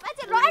अनि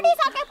त्यसपछि लडी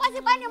सकेपछि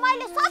पनि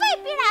मैले सबै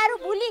पीडाहरू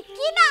भुली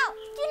किन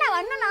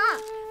भन्नु न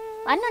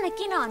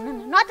किन भन्नु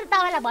न त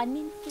तपाईँलाई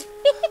भनिदिन्छु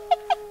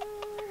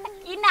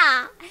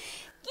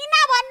किन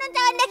भन्नुहुन्छ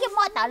भनेदेखि म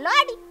त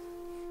लडी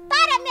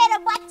तर मेरो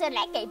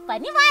बच्चालाई केही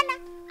पनि भएन।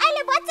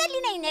 अहिले बच्चा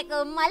लिन हिँडेको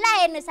मलाई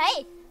हेर्नुहोस् है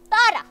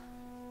तर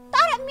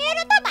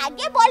मेरो त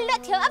भाग्य बलियो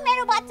थियो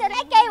मेरो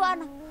बच्चालाई केही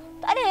भएन।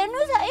 तर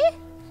हेर्नुहोस्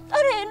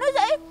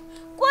है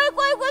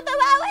कोही त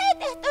बाबु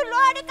त्यस्तो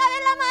लडेका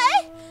बेलामा है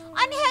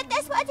अनि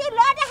त्यसपछि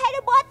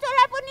लड्दाखेरि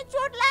बच्चालाई पनि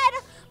चोट लागेर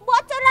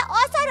बच्चालाई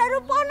असरहरू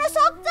पर्न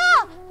सक्छ।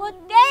 हो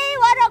त्यही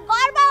भएर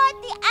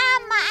गर्भवती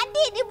आमा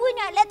दिदी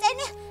बहिनीहरूले चाहिँ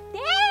नि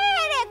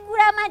धेरै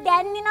कुरामा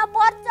ध्यान दिन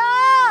पर्छ।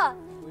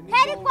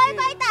 फेरि कोही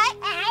त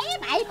है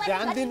भाइ पनि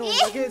ध्यान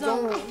दिनुहुन्छ के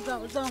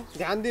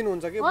ध्यान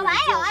दिनुहुन्छ के हो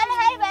भाइ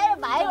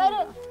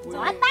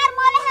झतार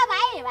मलाई है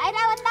भाइ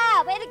रावता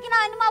फेरि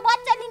किनभने म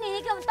बच्चा लिने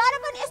हिँडेको तर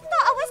पनि यस्तो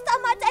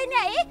अवस्थामा चाहिँ नि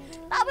है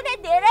तपाईले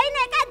धेरै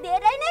नै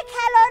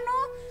ख्याल गर्नु।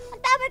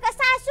 तपाईको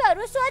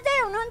सासूहरू सोझै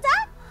हुनुहुन्छ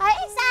है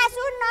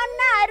सासू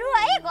नन्नाहरू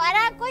है घर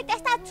कोही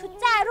त्यस्ता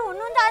छुच्चाहरू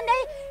हुनुहुन्छ भने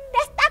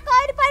त्यस्ता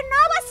कहिले पनि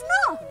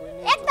नबस्नु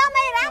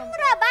एकदमै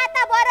राम्रो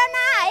वातावरण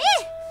है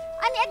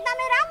अनि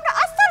एकदमै राम्रो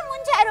असल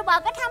मान्छेहरू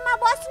भएको ठाउँमा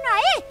बस्नु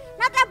है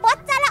नत्र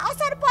बच्चालाई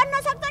असर पर्न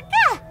सक्छ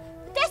क्या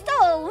त्यस्तो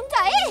हुन्छ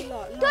है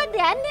त्यो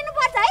ध्यान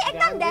दिनुपर्छ है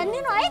एकदम ध्यान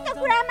दिनु है त्यो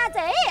कुरामा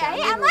चाहिँ है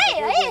आमै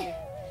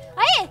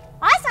है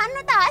हस्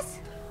भन्नु त हस्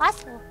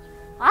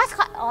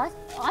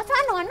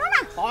भन्नु न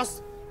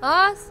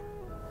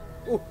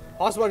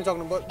हस् भन्न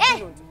सक्नु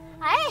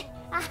है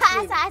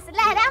हस् ल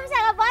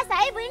राम्रोसँग बस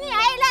है बहिनी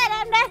है ल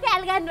राम्रो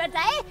ख्याल गर्नुपर्छ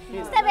है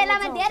यस्तो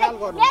बेलामा धेरै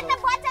हेर्न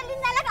बच्चा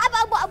लिँदालाई अब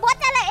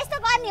बच्चालाई यस्तो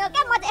गर्ने हो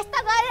क्या म त यस्तो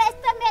गरेर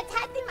यस्तो मेरो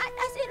छातीमा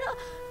तसिरो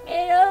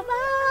मेरो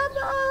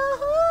बाबा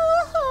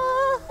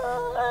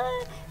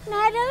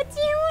नारो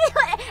चिउँ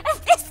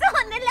त्यस्तो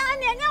भन्दै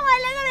ल्याउने हो क्या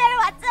मैले मेरो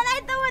बच्चालाई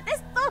त म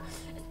त्यस्तो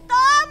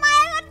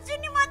माया गर्छु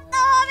नि म त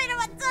मेरो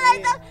बच्चालाई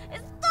त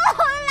यस्तो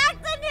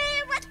लाग्छ नि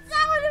बच्चा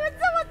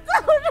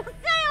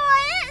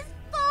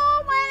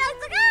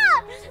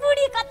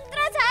बुढी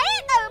कत्रो छ है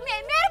त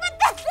मेरो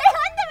बच्चा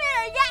हो नि त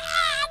मेरो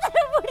याद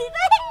बुढी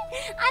चाहिँ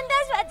अनि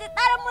त्यसपछि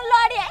तर म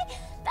लडेँ है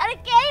तर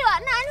केही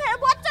भन्न अनि मेरो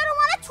बच्चाहरू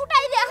मलाई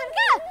छुट्याइदियो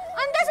क्या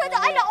अनि त्यसपछि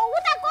अहिले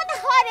उता कता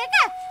खरे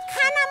क्या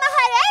खानामा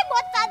खरे है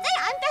बच्चा चाहिँ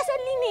अनि त्यसो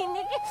लिने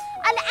हिँड्ने कि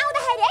अहिले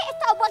आउँदाखेरि है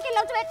यस्तो बोकी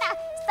ल्याउँछु यता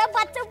यस्तो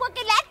बच्चा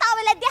बोकी ल्याए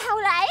तपाईँलाई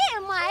देखाउला है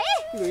म है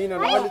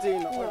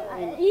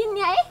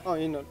हिँड्ने है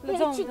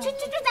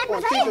छिटो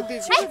जानुपर्छ है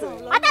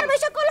हतार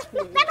भइसक्यो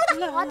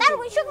हतार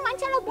भइसक्यो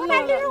मान्छेलाई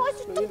बोलाइदिएर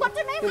यस्तो गर्छ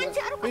नै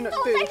मान्छेहरू कस्तो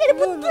हुँदाखेरि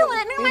बुद्धि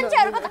हुँदैन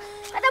मान्छेहरूको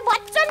त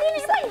बच्चा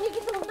लिने पो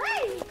हिँडेको है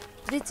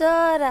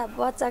बिचरा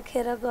बच्चा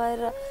खेर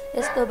गएर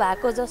यस्तो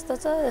भएको जस्तो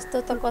छ यस्तो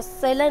त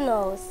कसैलाई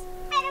नहोस्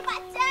मेरो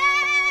बच्चा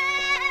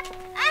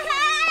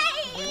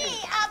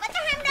अब त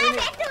हाम्रो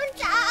भेट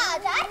हुन्छ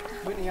हजुर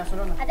बहिनी यहाँ सुन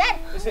न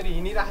यसरी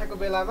हिँडिराखेको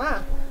बेलामा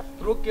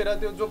रोकेर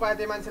त्यो जो पाए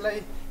त्यो मान्छेलाई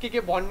के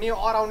भन्ने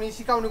अराउने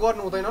सिकाउने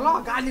गर्नु हुँदैन ल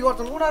गाली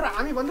गर्छन् उनीहरू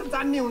हामी भन्दा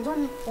जान्ने हुन्छ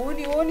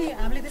नि हो नि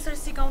हामीले त्यसरी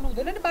सिकाउनु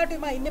हुँदैन नि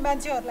बाटोमा हिँड्ने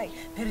मान्छेहरूलाई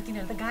फेरि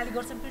तिनीहरूले त गाली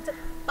गर्छन् पिट्छन्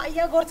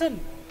पाइया गर्छन्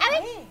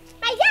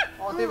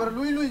त्यही भएर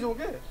लुई जाउँ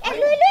के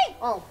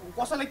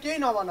कसैलाई केही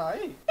नभन है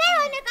त्यही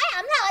भनेको है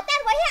हामीलाई हतार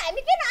भयो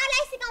हामी किन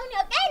अलाई सिकाउने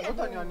हो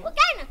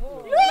कैन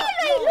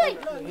लुई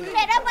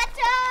मेरो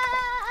बच्चा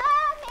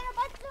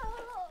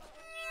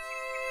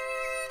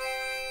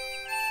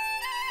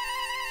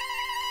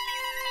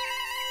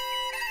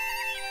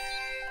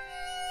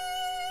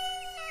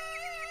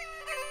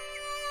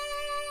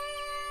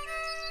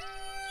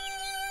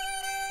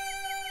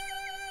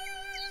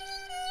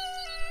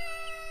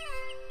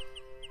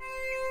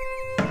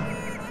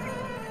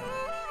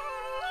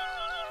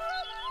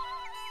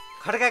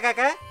खड्का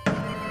काका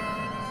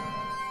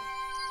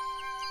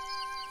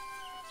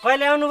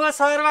कहिले आउनुभयो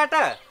सहरबाट?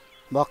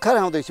 भर्खर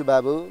आउँदैछु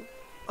बाबु।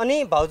 अनि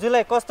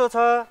भाउजूलाई कस्तो छ?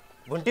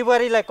 भुन्टी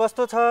बुहारीलाई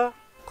कस्तो छ?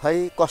 खै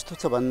कस्तो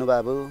छ भन्नु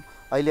बाबु,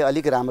 अहिले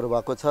अलिक राम्रो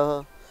भएको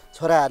छ।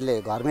 छोराहरूले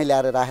घरमै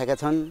ल्याएर राखेका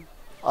छन्।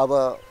 अब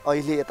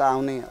अहिले यता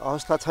आउने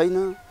अवस्था छैन,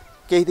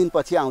 केही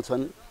दिनपछि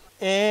आउँछन्।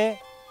 ए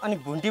अनि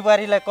भुन्टी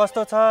बुहारीलाई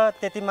कस्तो छ?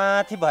 त्यति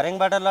माथि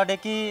भर्याङबाट लडे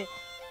कि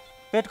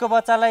पेटको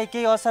बच्चालाई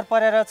केही असर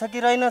परेर छ कि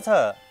रहेन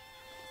छ?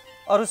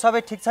 अरू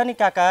सबै ठिक छ नि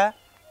काका?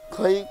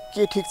 खै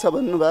के ठिक छ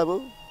भन्नु बाबु,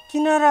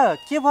 किन र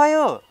के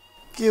भयो?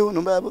 के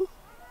हुनु बाबु,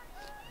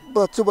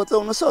 बच्चो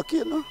बचाउन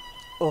सकिएन।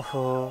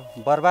 ओहो,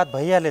 बर्बाद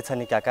भइहालेछ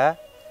नि काका।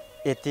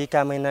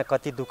 यतिका महिना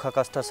कति दुःख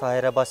कष्ट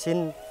सहेर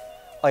बसिन्,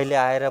 अहिले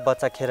आएर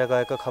बच्चा खेर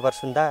गएको खबर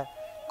सुन्दा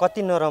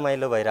कति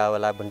नरमाइलो भइरह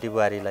होला भुन्टी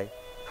बुहारीलाई।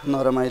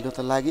 नरमाइलो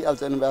त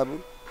लागिहाल्छ नि बाबु।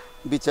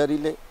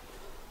 बिचारीले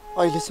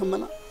अहिलेसम्म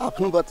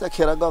आफ्नो बच्चा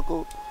खेर गएको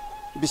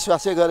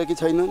विश्वासै गरेकी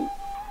छैनन्।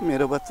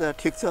 मेरो बच्चा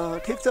ठिक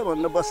छ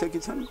भनेर बसेकी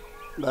छन्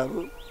बाबु।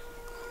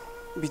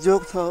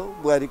 बिजोग छ,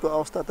 बुहारीको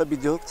अवस्था त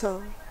बिजोग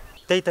छ।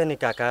 त्यही त नि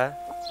काका,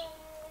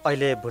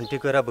 अहिले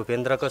भुन्टीको र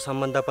भूपेन्द्रको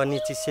सम्बन्ध पनि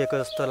चिसिएको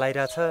जस्तो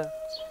लागिरहेछ।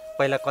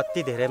 पहिला कति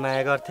धेरै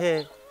माया गर्थे,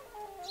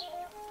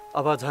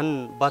 अब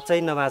झन् बच्चै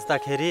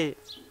नबाँच्दाखेरि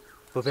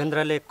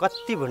भूपेन्द्रले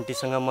कति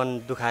भुन्टीसँग मन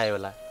दुखायो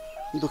होला।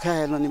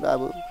 दुखाएन नि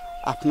बाबु,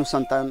 आफ्नो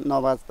सन्तान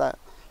नबाँच्दा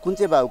कुन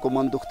चाहिँ बाबुको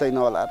मन दुख्दैन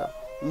होला र।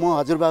 म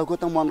हजुरबाबुको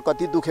त मन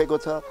कति दुखेको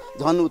छ,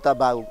 झन् उता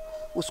बाबु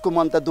उसको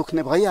मन त दुख्ने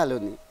भइहाल्यो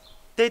नि।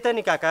 त्यही त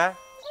नि काका,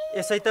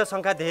 यसै त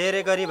शङ्का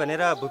धेरै गरी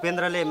भनेर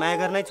भूपेन्द्रले माया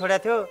गर्नै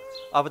छोडेको थियो।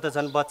 अब त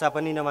झन् बच्चा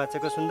पनि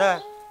नबाँचेको सुन्दा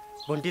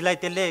भुन्टीलाई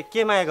त्यसले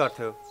के माया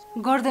गर्थ्यो?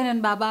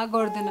 गर्दैनन् बाबा,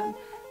 गर्दैनन्।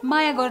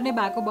 माया गर्ने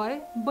भएको भए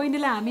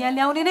बहिनीलाई हामी यहाँ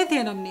ल्याउने नै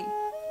थिएनौँ नि।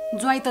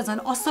 ज्वाइँ त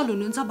झन् असल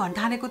हुनुहुन्छ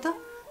भन्ठानेको त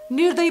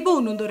निर्दयी पो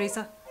हुनुहुँदो रहेछ।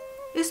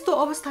 यस्तो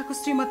अवस्थाको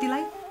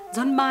श्रीमतीलाई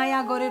झन्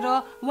माया गरेर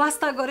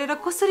वास्ता गरेर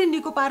कसरी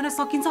निको पार्न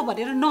सकिन्छ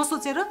भनेर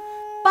नसोचेर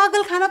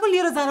पागल खाना पो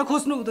लिएर जान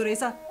खोज्नु हुँदो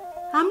रहेछ।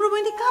 हाम्रो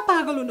बहिनी कहाँ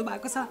पागल हुनु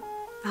भएको छ?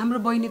 हाम्रो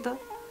बहिनी त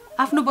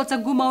आफ्नो बच्चा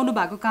गुमाउनु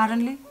भएको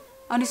कारणले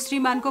अनि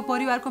श्रीमानको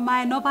परिवारको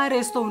माया नपाएर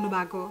यस्तो हुनु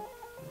भएको।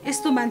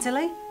 यस्तो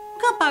मान्छेलाई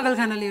कहाँ पागल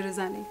खाना लिएर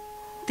जाने?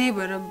 त्यही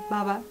भएर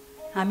बाबा,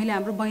 हामीले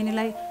हाम्रो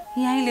बहिनीलाई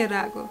यहीँ लिएर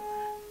आएको।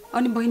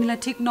 अनि बहिनीलाई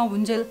ठिक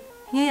नहुन्जेल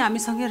यहीँ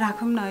हामीसँगै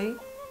राखौँ न है।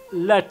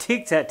 ल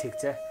ठिक छ,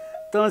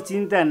 तँ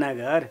चिन्ता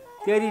नगर,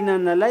 तेरी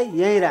नन्नलाई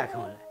यहीँ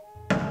राखौँला।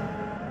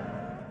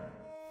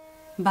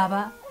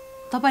 बाबा,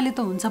 तपाईँले त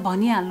हुन्छ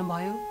भनिहाल्नु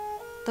भयो,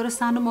 तर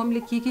सानो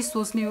मम्मीले के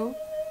सोच्ने हो?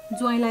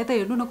 ज्वाइँलाई त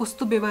हेर्नु न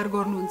कस्तो व्यवहार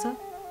गर्नुहुन्छ।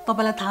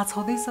 तपाईँलाई थाहा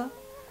छँदैछ।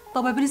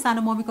 तपाईँ पनि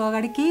सानो मम्मीको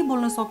अगाडि केही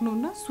बोल्न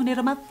सक्नुहुन्न,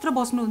 सुनेर मात्र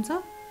बस्नुहुन्छ।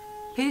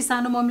 फेरि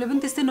सानो मम्मीले पनि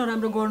त्यस्तै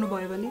नराम्रो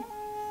गर्नुभयो भने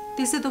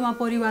त्यसै त उहाँ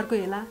परिवारको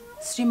हेला,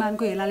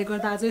 श्रीमानको हेलाले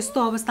गर्दा आज यस्तो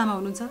अवस्थामा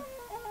हुनुहुन्छ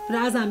र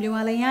आज हामीले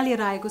उहाँलाई यहाँ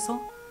लिएर आएको छौँ।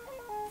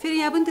 फेरि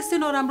यहाँ पनि त्यस्तै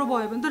नराम्रो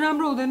भयो भने त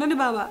राम्रो हुँदैन नि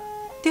बाबा।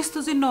 त्यस्तो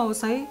चाहिँ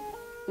नहोस् है।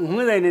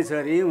 हुँदैन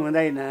छोरी,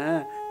 हुँदैन।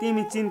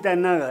 तिमी चिन्ता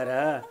नगर,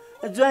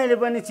 ज्वाइँले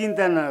पनि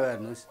चिन्ता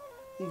नगर्नुहोस्।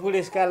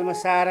 बुढेसकालमा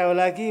सारा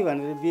होला कि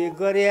भनेर बिहे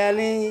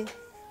गरिहालेँ।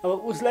 अब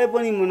उसलाई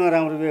पनि म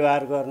नराम्रो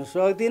व्यवहार गर्नु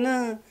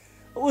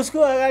सक्दिनँ। उसको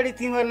अगाडि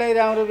तिमीहरूलाई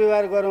राम्रो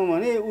व्यवहार गरौँ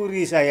भने ऊ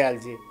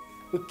रिसाइहाल्छ।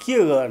 के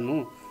गर्नु,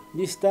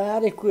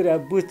 बिस्तारै कुरा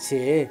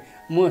बुझ्छे,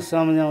 म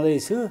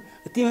सम्झाउँदैछु,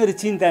 तिमीहरू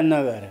चिन्ता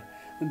नगर।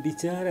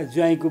 बिचरा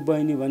ज्वाइँको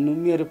बहिनी भन्नु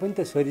मेरो पनि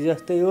त छोरी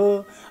जस्तै हो।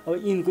 अब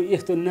यिनको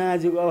यस्तो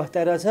नाजुक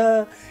अवस्था रहेछ,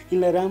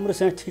 यिनलाई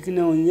राम्रोसँग ठिक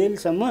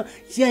नहुन्जेलसम्म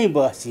यहीँ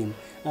बस्छिन्।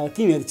 अब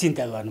तिमीहरू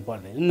चिन्ता गर्नु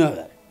पर्दैन,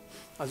 नगर।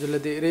 हजुरलाई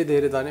धेरै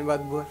धेरै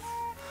धन्यवाद बुवा।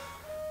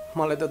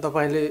 मलाई त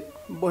तपाईँले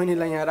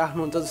बहिनीलाई यहाँ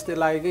राख्नुहुन्छ जस्तै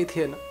लागेकै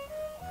थिएन।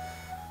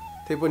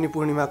 त्यही पनि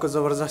पूर्णिमाको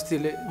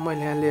जबरजस्तीले मैले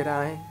यहाँ लिएर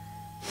आएँ।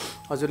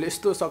 हजुरले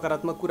यस्तो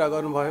सकारात्मक कुरा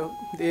गर्नुभयो,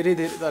 धेरै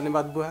धेरै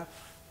धन्यवाद बुवा।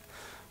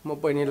 म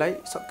बहिनीलाई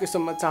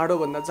सकेसम्म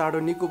चाँडोभन्दा चाँडो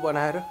निको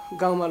बनाएर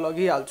गाउँमा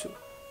लगिहाल्छु।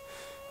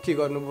 के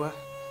गर्नु बुवा,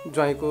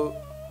 ज्वाइँको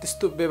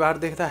त्यस्तो व्यवहार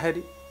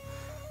देख्दाखेरि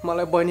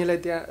मलाई बहिनीलाई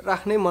त्यहाँ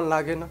राख्नै मन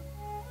लागेन।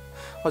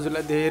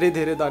 हजुरलाई धेरै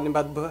धेरै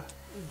धन्यवाद बुवा।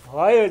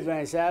 भयो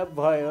ज्वाइँ साहब,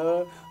 भयो।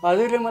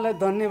 हजुरले मलाई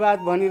धन्यवाद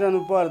भनिरहनु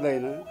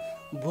पर्दैन।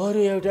 बरु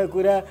एउटा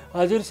कुरा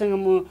हजुरसँग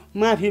म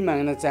माफी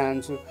माग्न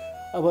चाहन्छु।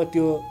 अब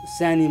त्यो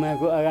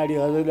सानीमाको अगाडि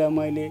हजुरलाई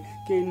मैले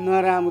केही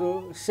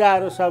नराम्रो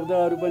सारो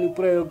शब्दहरू पनि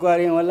प्रयोग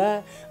गरेँ होला।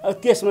 अब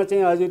त्यसमा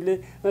चाहिँ हजुरले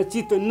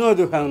चित्त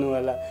नदुखाउनु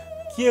होला।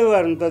 के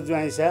गर्नु त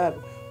ज्वाइँ साहब,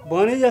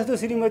 भने जस्तो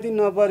श्रीमती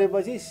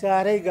नपरेपछि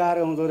साह्रै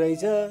गाह्रो हुँदो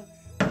रहेछ।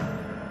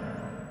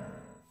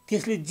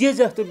 त्यसले जे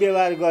जस्तो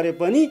व्यवहार गरे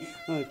पनि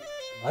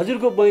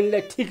हजुरको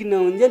बहिनीलाई ठिक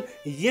नहुन्जेल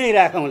यहीँ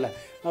राखौँला।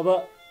 अब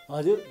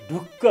हजुर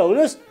ढुक्क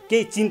हुनुहोस्,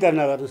 केही चिन्ता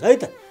नगर्नुहोस् है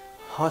त।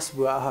 हस्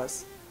बुवा, हस्।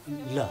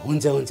 ल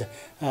हुन्छ,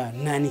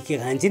 नानी के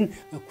खान्छन्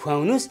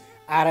खुवाउनुहोस्,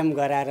 आराम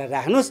गराएर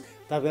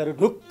राख्नुहोस्। तपाईँहरू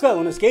ढुक्क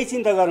हुनुहोस्, केही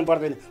चिन्ता गर्नु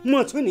पर्दैन,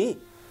 म छु नि।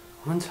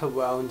 हुन्छ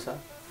बुवा, हुन्छ।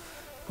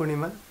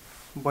 पूर्णिमा,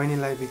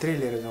 बहिनीलाई भित्रै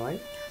लिएर जाउँ है।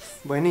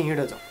 बहिनी हिँड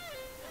जाउँ,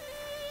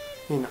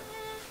 हिँड।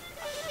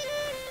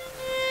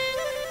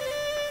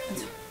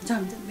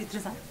 भित्र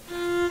जाउँ।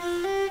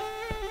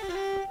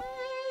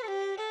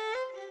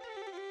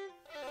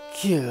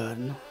 के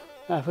गर्नु,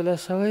 आफूलाई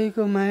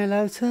सबैको माया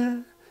लाग्छ,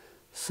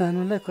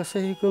 सानोलाई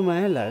कसैको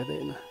माया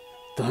लाग्दैन।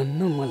 धन्न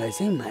मलाई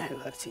चाहिँ माया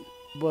गर्छिन्।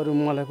 बरु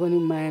मलाई पनि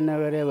माया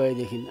नगरे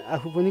भएदेखि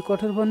आफू पनि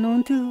कठोर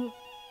बन्नुहुन्थ्यो।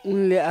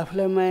 उनले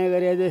आफूलाई माया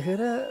गरे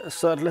देखेर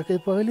सर्लकै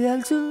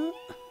पग्लिहाल्छु।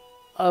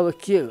 अब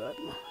के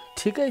गर्नु,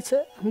 ठिकै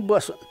छ,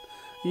 बसुन्।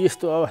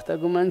 यस्तो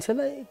अवस्थाको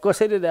मान्छेलाई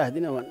कसरी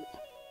राख्दिन भन्नु।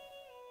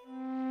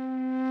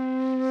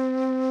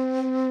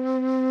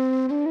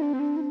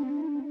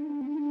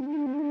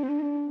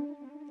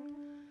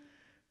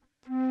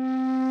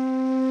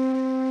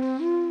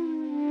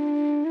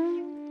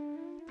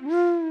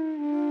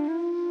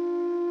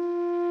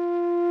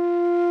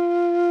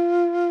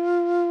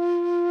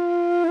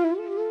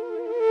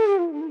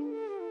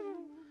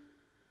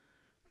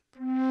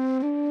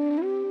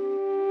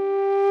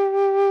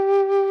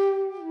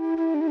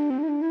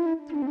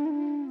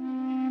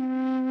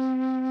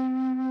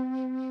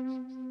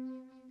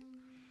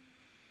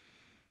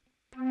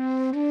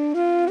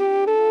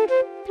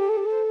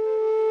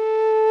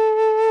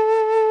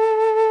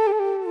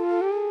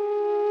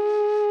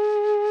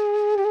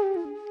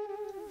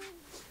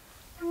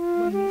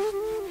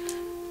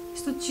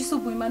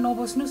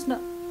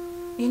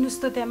 हिँड्नुहोस्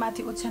त त्यहाँ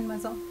माथि ओछ्यानमा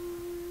जाउँ।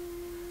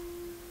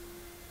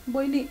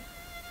 बहिनी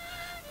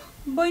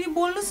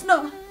बोल्नुहोस् न,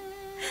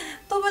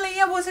 तपाईँलाई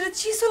यहाँ बसेर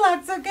चिसो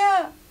लाग्छ क्या?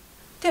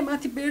 त्यहाँ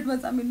माथि बेडमा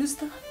जाऊँ, हिँड्नुहोस्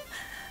त।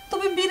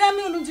 तपाईँ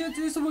बिरामी हुनुहुन्छ यो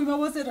चिसो भुइँमा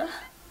बसेर।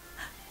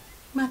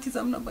 माथि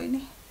जाउँ न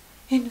बहिनी,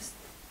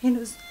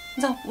 हिँड्नुहोस्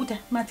जाउँ, उता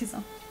माथि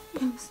जाउँ,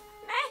 हिँड्नुहोस्।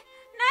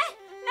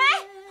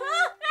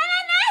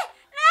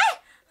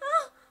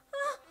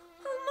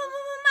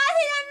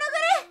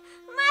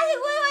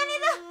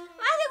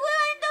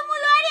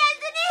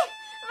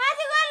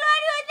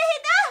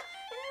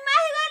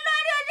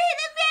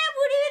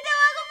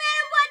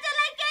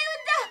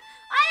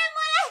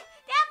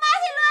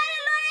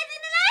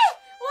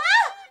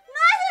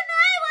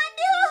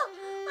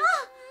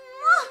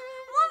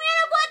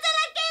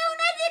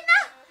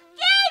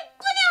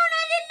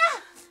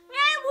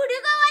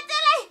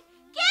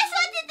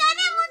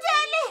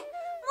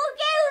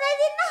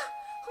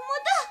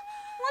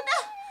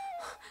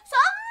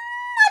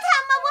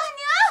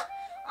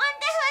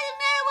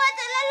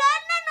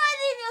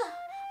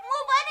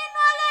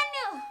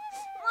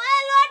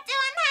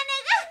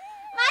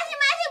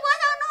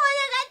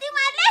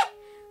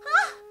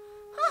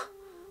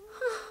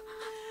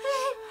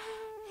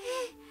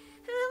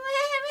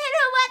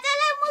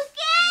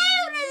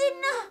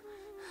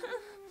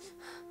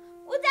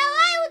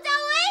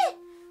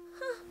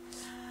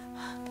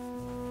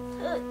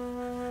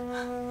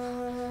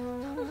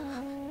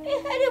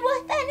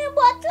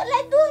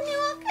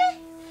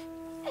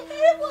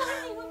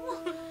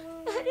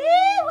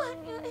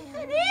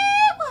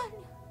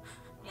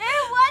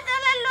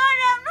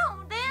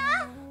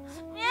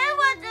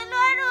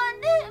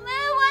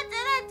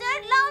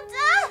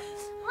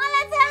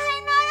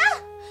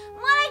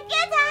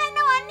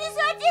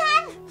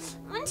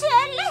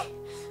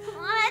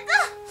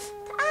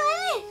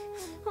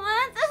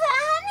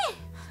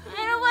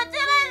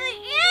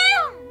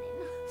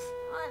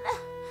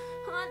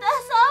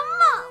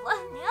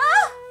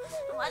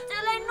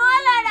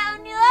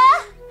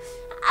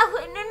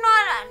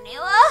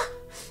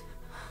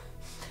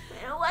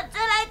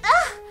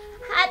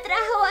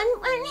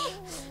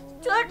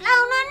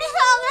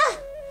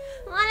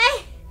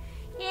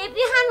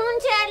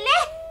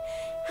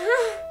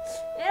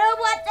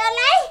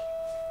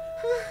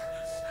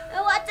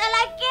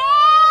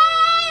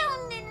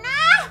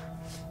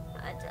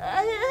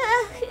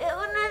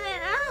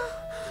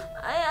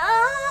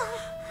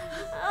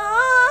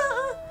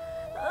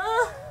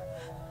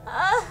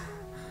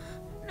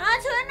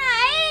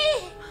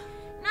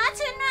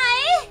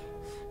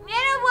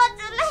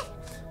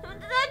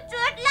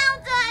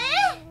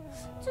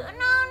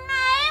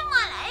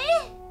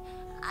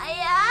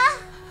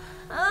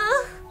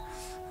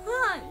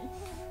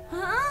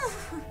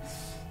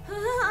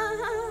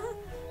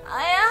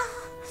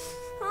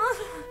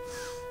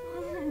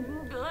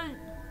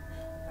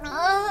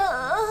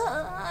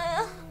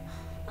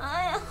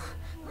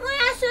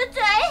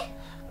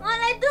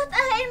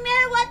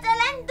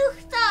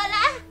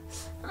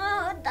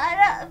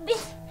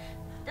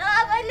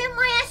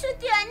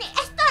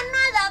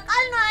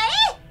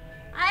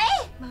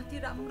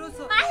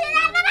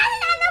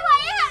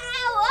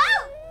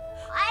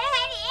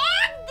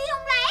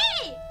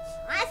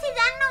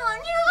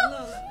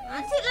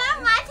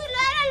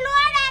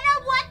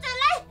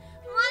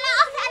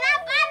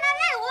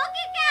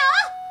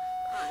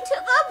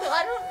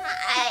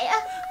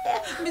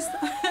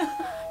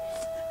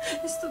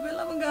 यस्तो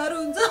बेलामा गाह्रो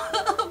हुन्छ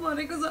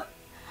भनेको छ।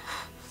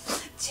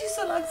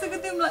 चिसो लाग्छ कि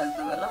तिमीलाई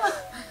यस्तो बेलामा?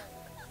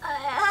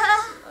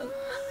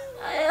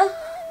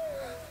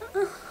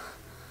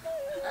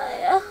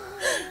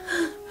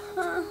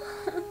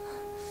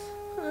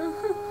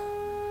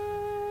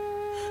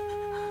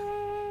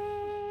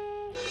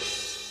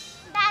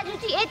 दाजु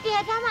चाहिँ यति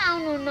यतामा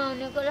आउनुहुन्न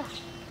भनेको ल।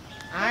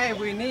 आए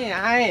बहिनी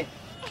आए।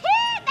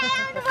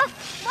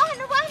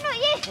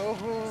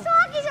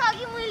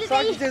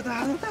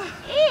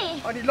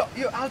 अनि ल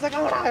यो आल्चा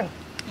कहाँबाट आयो?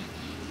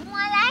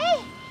 मलाई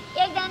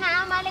एकजना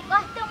आमाले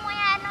कस्तो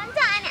माया गर्नुहुन्छ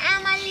अनि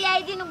आमाले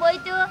ल्याइदिनु भयो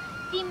त्यो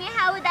तिमी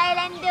हाउ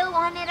दाइलाई देऊ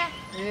भनेर।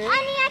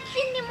 अनि यहाँ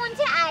किन्ने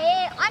मान्छे आए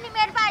अनि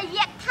मेरो पा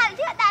एक थाल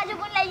थियो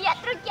दाजुबुनलाई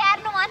यत्रो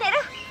क्यार्नु भनेर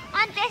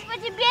अनि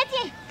त्यसपछि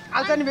बेचे।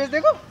 आल्चा नि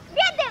बेच्देको?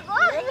 बेच्देको।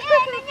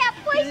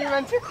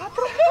 मान्छे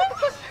खतरा।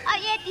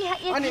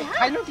 अनि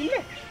खाइनु तिमीले?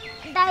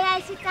 दाइ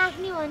आइसी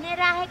काट्ने भनेर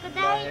राखेको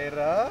दाइ।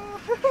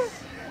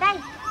 दाइ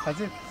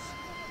हजुर।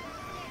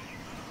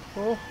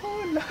 ओहो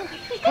ल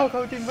खाऊ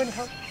खाऊ तिमी पनि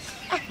खाऊ।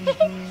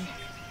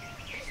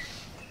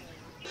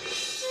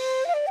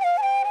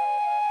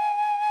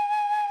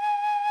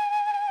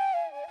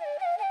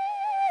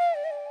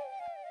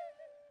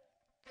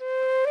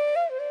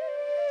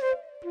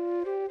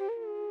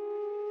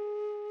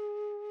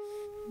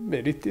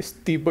 मेरी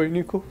त्यस्ती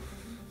बहिनीको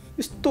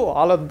यस्तो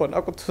हालत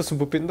बनाएको छस्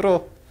भूपेन्द्र,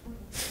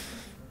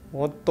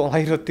 म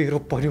तँलाई र तेरो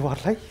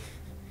परिवारलाई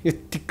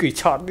यत्तिकै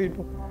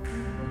छाड्दिनु।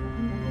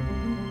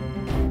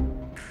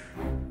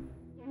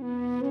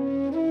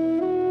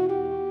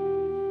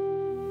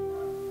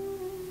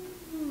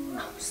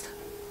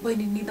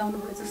 बहिनी निदाउनु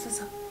भयो जस्तो छ।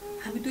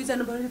 हामी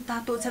दुईजना भएर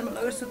तातो ओछ्यानमा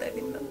लगेर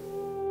सुताइदिउँ न।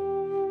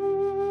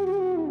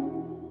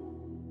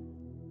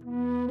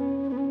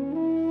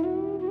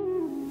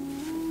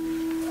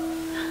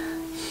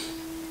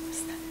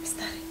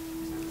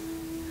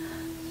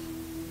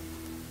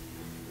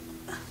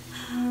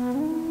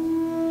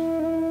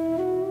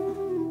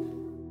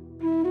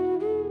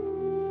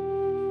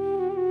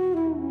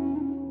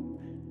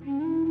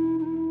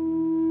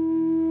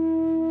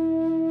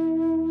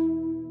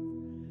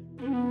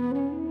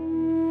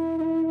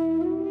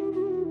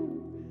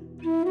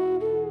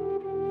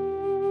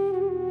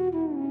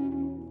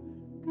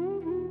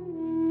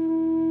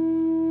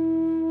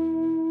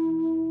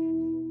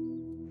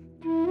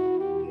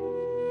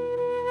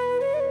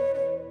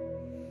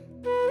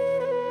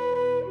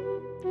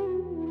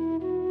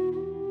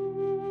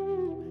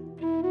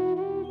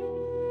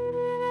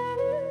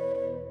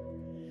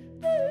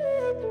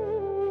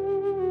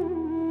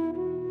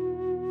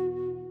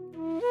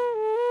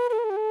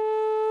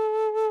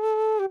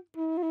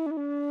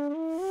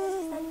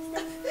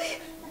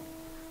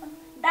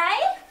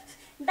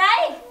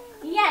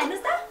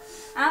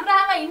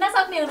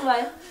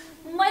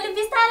 मैले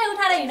बिस्तारै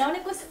उठाएर हिँडाउने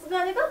कोसिस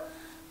गरेको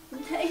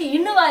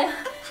हिँड्नु भयो।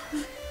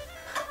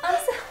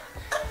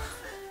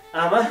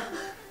 आमा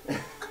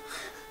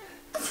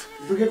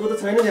दुखेको त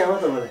छैन नि आमा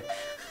तपाईलाई?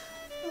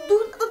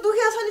 दुख त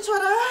दुखेको छ नि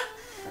छोरा,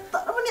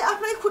 तर पनि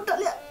आफ्नै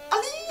खुट्टाले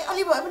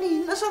अलि भए पनि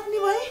हिँड्न सक्ने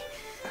भए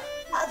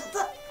आज त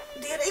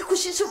धेरै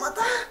खुसी छु म त।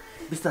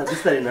 बिस्तारै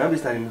बिस्तारै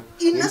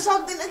हिँड्न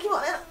सक्दैन कि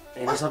भनेर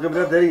हिँड्न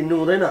सकेपछि धेरै हिँड्नु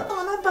हुँदैन।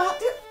 तँलाई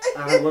बाध्यो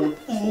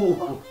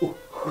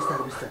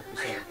बिस्तारै बिस्तारै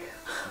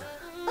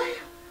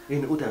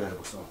हिँड्नु उता गएर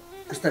बस्नु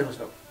बिस्तारै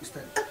बस्नु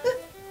बिस्तारै।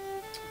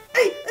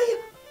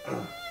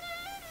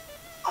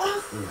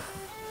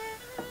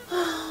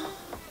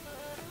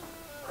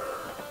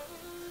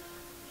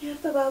 हेर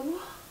त बाबु,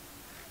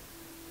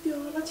 त्यो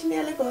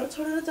लक्ष्मीले घर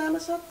छोडेर जान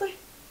सक्दै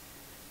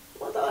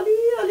म त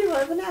अलि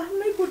भए पनि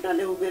आफ्नै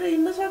खुट्टाले उभिएर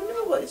हिँड्न सक्ने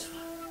पो भएछु।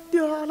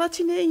 त्यो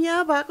लक्ष्मी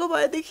यहाँ भएको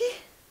भएदेखि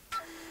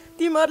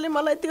तिमीहरूले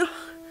मलाई त्यो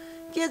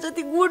के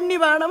जति गुड्ने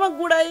भाँडामा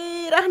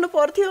गुडाइराख्नु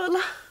पर्थ्यो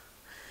होला।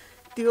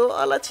 त्यो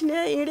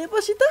अलक्षिने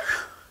हिँडेपछि त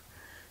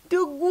त्यो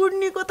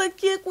गुड्नेको त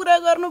के कुरा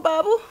गर्नु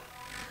बाबु,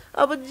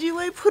 अब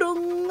जिउै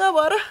फुरुङ्ग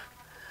भएर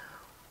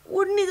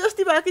उड्ने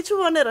जस्तै बाँकी छु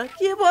भनेर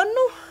के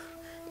भन्नु।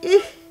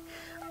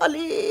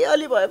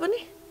 अलि भए पनि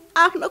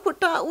आफ्नो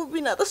खुट्टा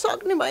उभिन त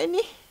सक्ने भयो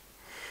नि।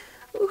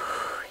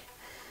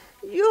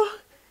 यो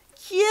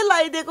के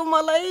लगाइदिएको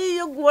मलाई,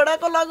 यो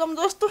घोडाको लगम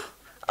जस्तो,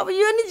 अब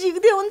यो नि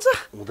झिक्दै हुन्छ?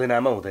 हुँदैन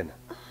आमा हुँदैन,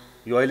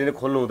 यो अहिले नै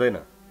खोल्नु हुँदैन,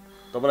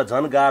 तपाईँलाई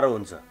झन् गाह्रो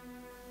हुन्छ।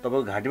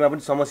 तपाईँको घाँटीमा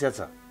पनि समस्या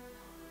छ,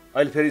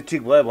 अहिले फेरि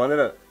ठिक भयो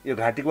भनेर यो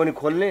घाँटी पनि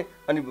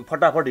खोल्ने अनि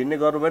फटाफट हिँड्ने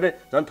गर्नु भने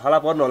झन् थला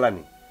पर्नु होला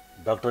नि।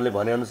 डाक्टरले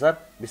भनेअनुसार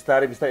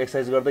बिस्तारै बिस्तारै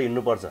एक्सर्साइज गर्दै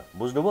हिँड्नुपर्छ,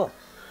 बुझ्नुभयो?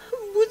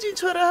 बुझी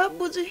छोरा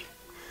बुझी,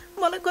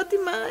 मलाई कति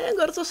माया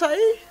गर्छ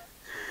साई।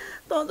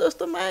 तँ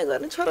जस्तो माया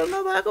गर्ने छोरा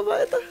नभएको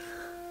भए त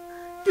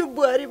त्यो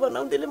बुहारी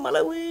बनाउँदैले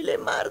मलाई उहिले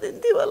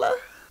मारिदिन्थ्यो होला।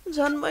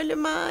 झन् मैले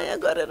माया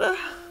गरेर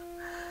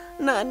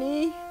नानी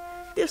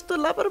त्यस्तो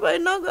लापरवाही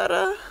नगर,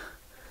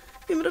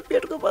 तिम्रो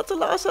पेटको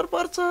बच्चालाई असर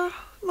पर्छ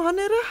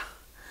भनेर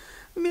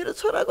मेरो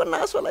छोराको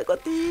नासोलाई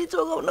कति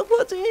जोगाउन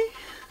खोजेँ,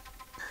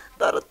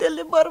 तर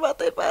त्यसले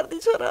बर्बादै पार्दी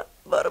छोरा,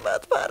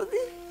 बर्बाद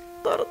पार्दी।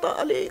 तर त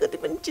अलिकति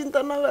पनि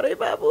चिन्ता नगर है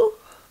बाबु,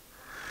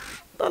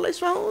 तँलाई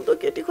सुहाउँदो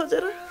केटी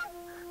खोजेर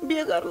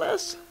बिहे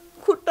गर्लास्।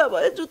 खुट्टा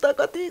भए जुत्ता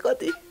कति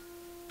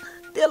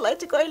त्यसलाई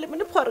चाहिँ कहिले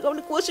पनि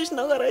फर्काउने कोसिस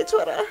नगर है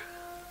छोरा।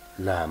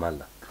 ल आमा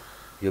ल,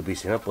 यो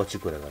विषयमा पछि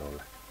कुरा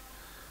गरौँला।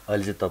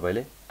 अहिले चाहिँ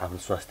तपाईँले आफ्नो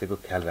स्वास्थ्यको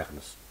ख्याल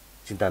राख्नुहोस्,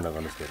 चिन्ता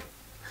नगर्नुहोस् धेरै।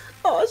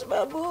 हस्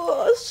बाबु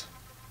हस्।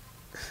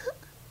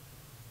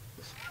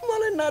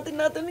 मलाई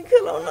नातिनी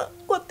खेलाउन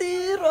कति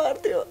रहर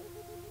थियो,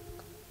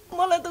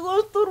 मलाई त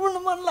कस्तो रुन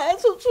मन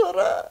लागेको छ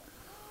छोरा।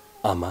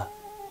 आमा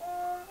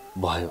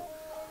भयो,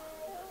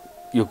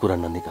 यो कुरा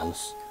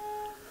ननिकाल्नुहोस्।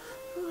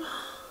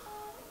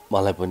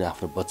 मलाई पनि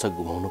आफ्नो बच्चा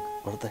गुमाउनु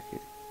पर्दाखेरि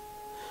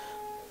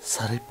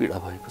साह्रै पीडा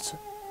भएको छ।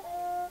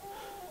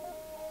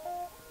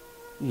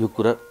 यो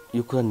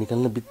कुरा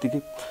निकाल्ने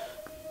बित्तिकै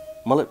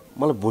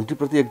मलाई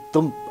भुन्टीप्रति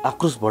एकदम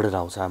आक्रोश बढेर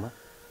आउँछ आमा।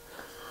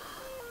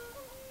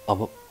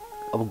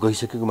 अब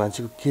गइसकेको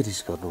मान्छेको के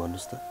रिस गर्नु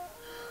भन्नुहोस् त।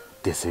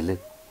 त्यसैले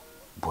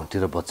भुन्टी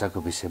र बच्चाको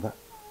विषयमा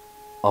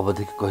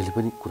अबदेखि कहिले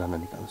पनि कुरा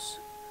ननिकाल्नुहोस्।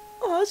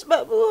 हस्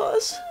बाबु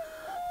हस्,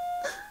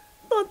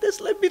 त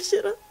त्यसलाई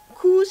बिर्सेर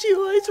खुसी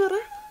हो है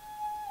छोरा।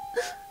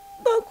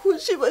 त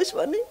खुसी भइस्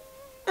भने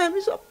हामी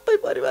सबै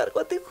परिवार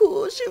कति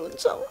खुसी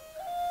हुन्छौँ।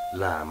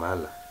 ल आमा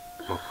ल,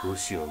 म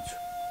खुसी हुन्छु।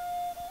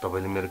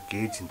 तपाईँले मेरो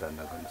केही चिन्ता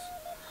नगर्नुहोस्,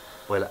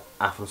 पहिला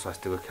आफ्नो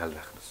स्वास्थ्यको ख्याल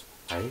राख्नुहोस्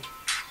है।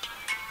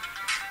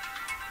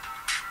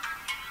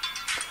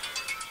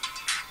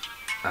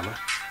 आमा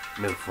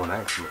मेरो फोन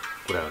आयो, म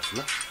कुरा गर्छु ल।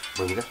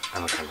 भूमिका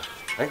आमा ख्याल राख्नु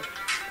है।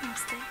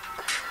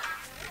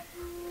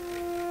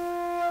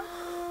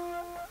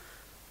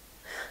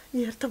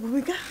 हेर त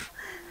भूमिका,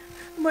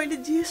 मैले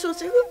जे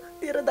सोचेको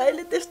तेरो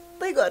दाइले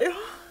त्यस्तै गर्यो।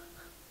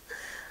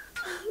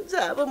 जा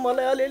अब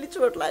मलाई अलिअलि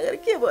चोट लागेर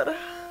के भएर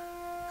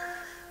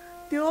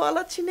त्यो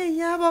अलक्षी नै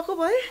यहाँ भएको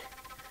भए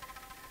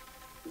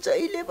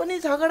जहिले पनि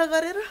झगडा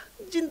गरेर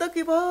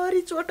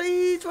जिन्दगीभरि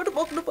चोट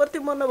बोक्नु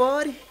पर्थ्यो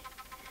मनभरि।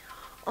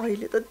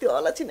 अहिले त त्यो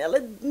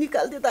अलक्षिनीलाई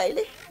निकाल्दियो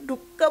दाइले,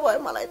 ढुक्क भयो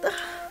मलाई त।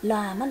 ल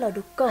आमा ल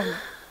ढुक्क हुनु,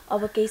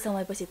 अब केही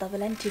समयपछि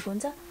तपाईँलाई पनि ठिक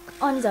हुन्छ,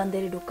 अनि झन्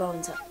धेरै ढुक्क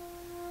हुन्छ।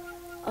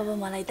 अब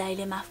मलाई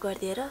दाइले माफ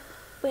गरिदिएर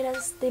पहिला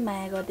जस्तै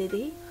माया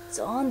गरिदिएदेखि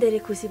झन् धेरै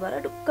खुसी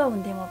भएर ढुक्क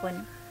हुन्थेँ म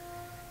पनि।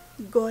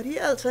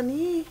 गरिहाल्छ नि,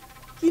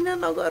 किन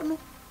नगर्नु,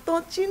 त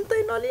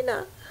चिन्तै नलिन।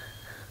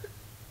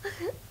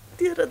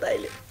 तेरो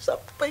दाइले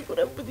सबै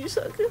कुरा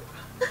बुझिसक्यो।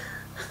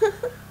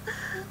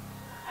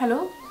 हेलो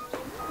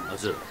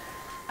हजुर,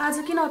 आज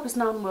किन अफिस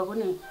नआउनु भएको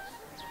नि?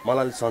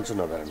 मलाई अलिक सन्चो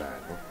नभएर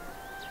नआएको।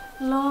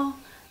 ल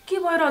के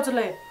भयो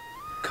हजुरलाई?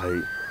 खै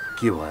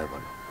के भयो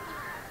भन,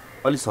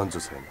 अलि सन्चो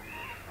छैन।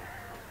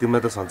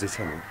 तिमीलाई त सन्चै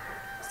छ नि?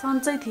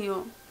 सन्चै थियो,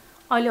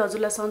 अहिले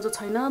हजुरलाई सन्चो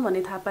छैन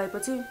भन्ने थाहा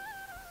पाएपछि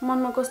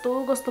मनमा कस्तो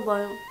कस्तो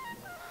भयो।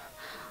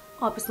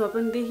 अफिसमा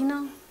पनि देखिनँ,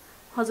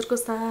 हजुरको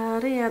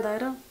साह्रै याद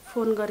आएर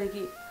फोन गरेँ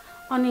कि।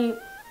 अनि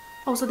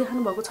औषधि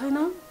खानुभएको छैन?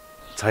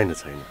 छैन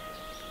छैन,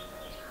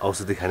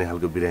 औषधि खाने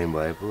खालको बिरामी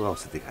भए पो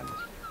औषधि खाने।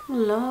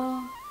 ल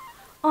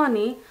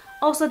अनि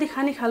औषधि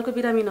खाने खालको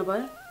बिरामी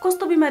नभए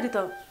कस्तो बिमारी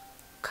त?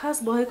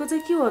 खास भएको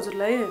चाहिँ के हो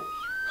हजुरलाई?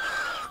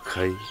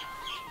 खै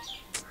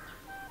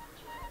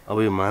अब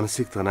यो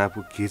मानसिक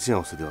तनावको के चाहिँ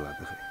औषधि होला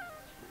त? खै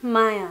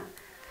माया।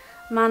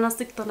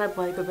 मानसिक तनाव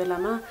भएको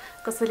बेलामा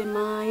कसैले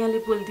मायाले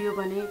बोलिदियो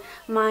भने,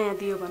 माया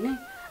दियो भने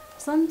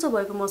सन्चो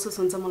भएको महसुस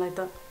हुन्छ मलाई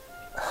त।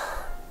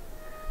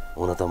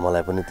 हुन त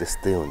मलाई पनि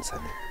त्यस्तै हुन्छ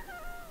नि,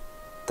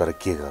 तर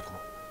के गर्नु,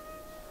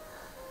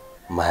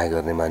 माया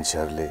गर्ने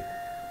मान्छेहरूले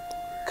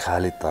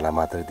खाली तनाव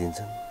मात्रै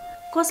दिन्छन्।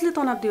 कसले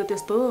तनाव दियो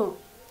त्यस्तो?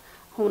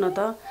 हुन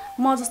त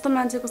म जस्तो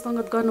मान्छेको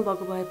सङ्गत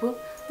गर्नुभएको भए पो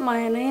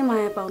माया नै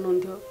माया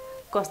पाउनुहुन्थ्यो।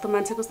 कस्तो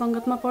मान्छेको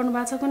सङ्गतमा पर्नु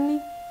भएको छ कुन्नी?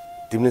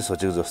 तिमीले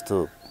सोचेको जस्तो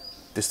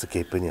त्यस्तो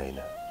केही पनि होइन।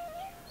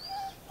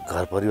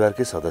 घर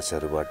परिवारकै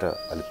सदस्यहरूबाट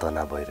अलिक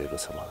तनाव भइरहेको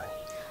छ मलाई।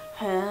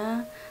 हे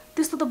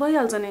त्यस्तो त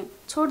भइहाल्छ नि,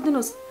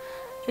 छोडिदिनुहोस्।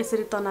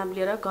 यसरी तनाव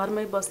लिएर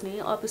घरमै बस्ने,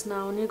 अफिस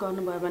नआउने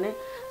गर्नुभयो भने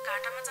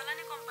घाटामा जाला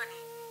नि कम्पनी।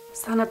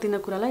 सानातिना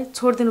कुरालाई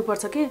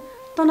छोडिदिनुपर्छ के,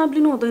 तनाव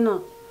लिनु हुँदैन।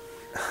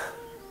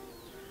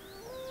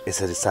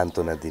 यसरी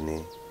सान्त्वना दिने,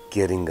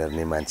 केयरिङ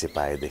गर्ने मान्छे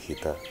पाएदेखि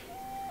त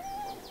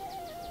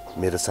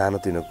मेरो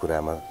सानोतिनो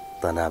कुरामा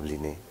तनाव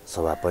लिने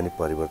स्वभाव पनि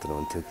परिवर्तन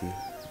हुन्थ्यो कि।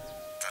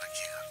 तर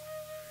के गर्नु,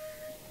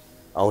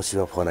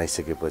 औँसीमा फोन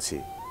आइसकेपछि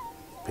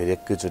फेरि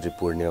एकैचोटि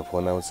पूर्णिमा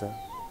फोन आउँछ,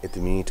 यति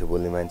मिठो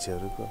बोल्ने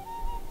मान्छेहरूको।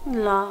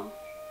 ल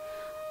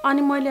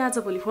अनि मैले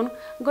आजभोलि फोन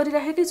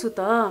गरिराखेकै छु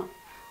त।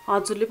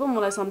 हजुरले पो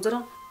मलाई सम्झेर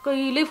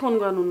कहिल्यै फोन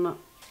गर्नुहुन्न।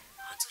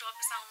 हजुर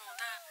अफिस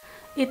आउनुहुँदा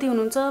यति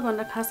हुनुहुन्छ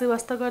भनेर खासै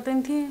वास्ता गर्दैन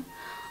थिएँ।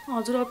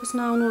 हजुर अफिस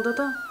नआउनुहुँदा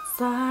त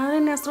साह्रै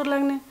न्यास्रो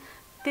लाग्ने,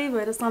 त्यही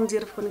भएर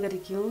सम्झिएर फोन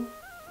गरेकी हो।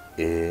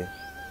 ए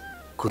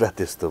कुरा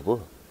त्यस्तो पो?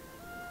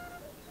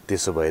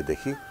 त्यसो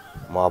भएदेखि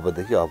म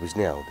अबदेखि अफिस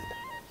नै आउँदिनँ।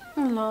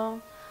 ल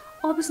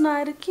अफिस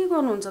नआएर के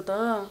गर्नुहुन्छ त?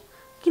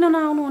 किन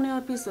नआउनु हुने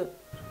अफिस?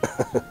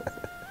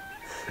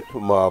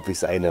 म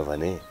अफिस आइन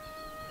भने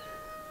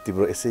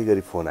तिम्रो यसै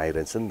गरी फोन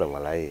आइरहन्छ नि त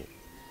मलाई,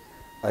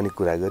 अनि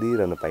कुरा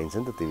गरिरहन पाइन्छ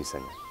नि त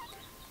तिमीसँग।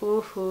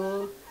 ओहो,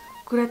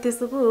 कुरा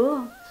त्यसो पो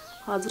हो?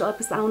 हजुर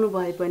अफिस आउनु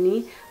भए पनि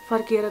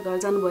फर्किएर घर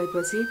जानु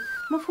भएपछि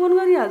म फोन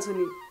गरिहाल्छु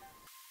नि।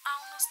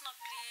 आउनुहोस् न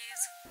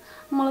प्लिज,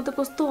 मलाई त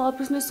कस्तो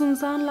अफिस नै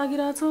सुनसान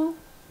लागिरहेछ।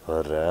 हो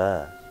र,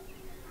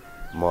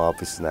 म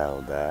अफिस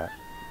नआउँदा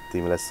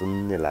तिमीलाई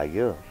सुन्ने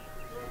लाग्यो?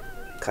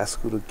 खास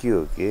कुरो के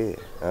हो के?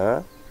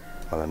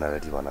 मलाई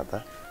नरेटी भन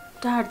त।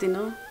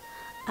 टाढ्दिनँ,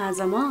 आज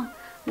म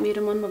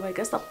मेरो मनमा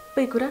भएका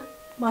सबै कुरा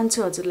भन्छु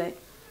हजुरलाई।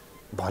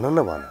 भन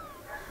न भन,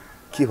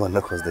 के भन्न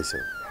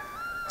खोज्दैछौ?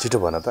 छिटो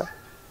भन त।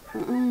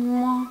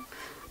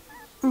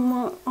 म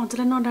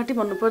हजुरलाई नडाँटी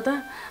भन्नुपर्दा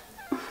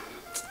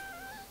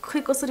खै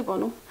कसरी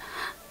भनौँ,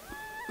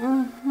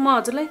 म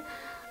हजुरलाई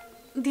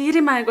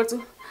धेरै माया गर्छु,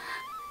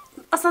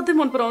 असाध्यै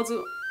मन पराउँछु।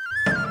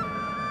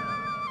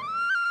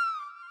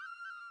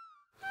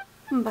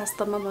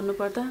 वास्तवमा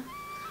भन्नुपर्दा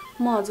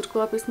म हजुरको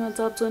अफिसमा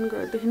जब जोइन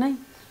गरेदेखि नै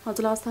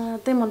हजुरलाई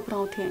असाध्यै मन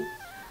पराउँथेँ।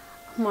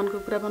 मनको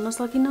कुरा भन्न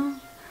सकिनँ,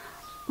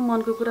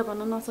 मनको कुरा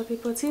भन्न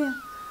नसकेपछि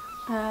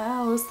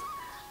होस्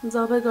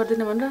जबै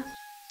गर्दिनँ भनेर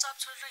जब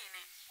छोडेर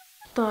हिँडेँ।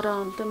 तर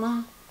अन्त्यमा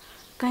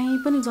कहीँ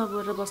पनि जब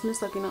गरेर बस्नै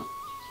सकिनँ,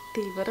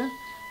 त्यही भएर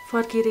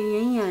फर्किएर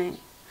यहीँ आएँ।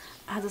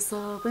 आज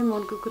सबै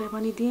मनको कुरा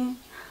भनिदिएँ।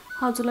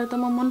 हजुरलाई त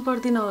म मन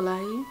पर्दिनँ होला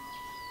है?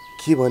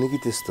 के भने कि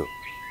त्यस्तो?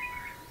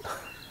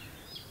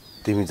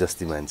 तिमी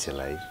जस्ती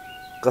मान्छेलाई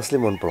कसले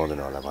मन पराउँदैन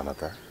होला भन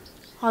त?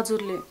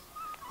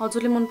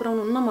 हजुरले मन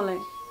पराउनुहुन्न मलाई।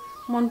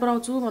 मन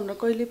पराउँछु भनेर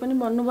कहिले पनि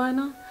भन्नु भएन।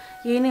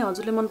 यही नै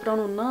हजुरले मन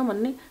पराउनुहुन्न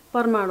भन्ने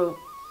प्रमाण हो।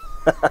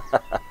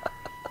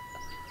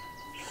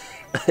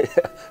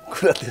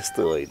 कुरा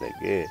त्यस्तो होइन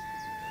के,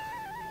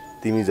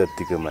 तिमी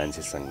जतिको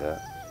मान्छेसँग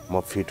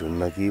म फिट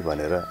हुन्न कि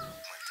भनेर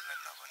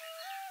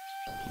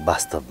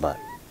वास्तवमा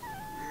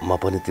म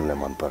पनि तिमीलाई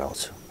मन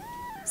पराउँछु।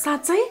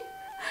 साँच्चै?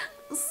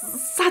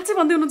 साँच्चै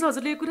भन्दै हुनुहुन्छ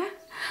हजुरले यो कुरा?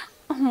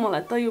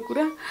 मलाई त यो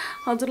कुरा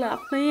हजुरलाई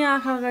आफ्नै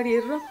आँखा अगाडि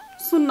हेरेर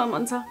सुन्न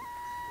मन छ।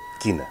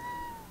 किन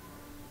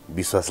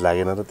विश्वास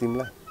लागेन र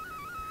तिमीलाई?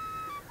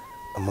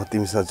 म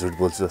तिमीसँग झुट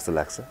बोल्छु जस्तो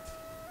लाग्छ?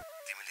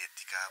 तिमीले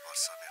यतिका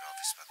वर्ष मेरो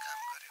अफिसमा काम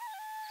गर्यौ,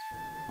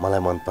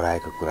 मलाई मन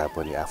पराएको कुरा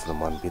पनि आफ्नो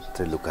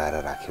मनभित्रै लुकाएर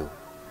राख्यौ।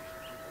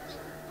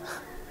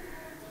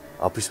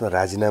 अफिसमा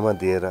राजीनामा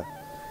दिएर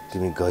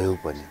तिमी गयौ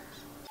पनि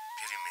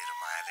फेरि मेरो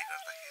मायाले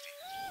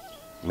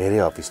गर्दाखेरि मेरै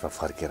अफिसमा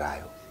फर्केर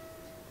आयो।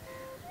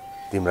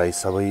 तिम्रा यी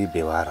सबै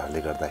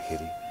व्यवहारहरूले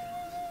गर्दाखेरि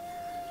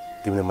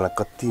तिमीले मलाई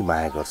कति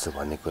माया गर्छौ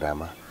भन्ने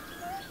कुरामा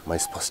म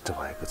स्पष्ट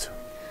भएको छु।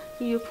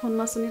 यो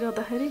फोनमा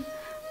सुनिरहँदाखेरि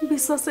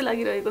विश्वासै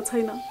लागिरहेको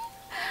छैन।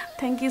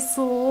 Thank you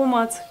so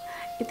much.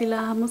 यति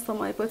लामो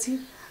समयपछि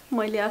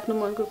मैले आफ्नो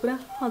मनको कुरा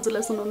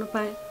हजुरलाई सुनाउन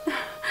पाएँ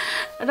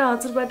र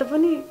हजुरबाट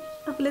पनि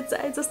आफूले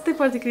चाहे जस्तै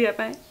प्रतिक्रिया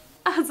पाएँ।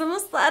 आज म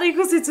साह्रै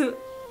खुसी छु।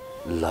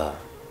 ल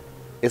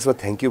यसमा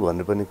थ्याङ्क यू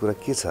भन्नुपर्ने कुरा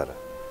के छ र?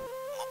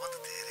 म पनि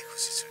धेरै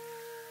खुसी छु।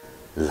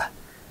 ल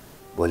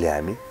भोलि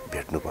हामी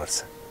भेट्नुपर्छ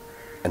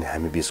अनि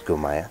हामी बिचको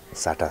माया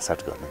साटासाट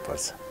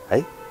गर्नुपर्छ है।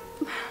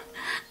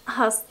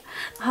 हस्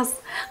हस्,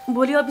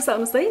 भोलि अफिस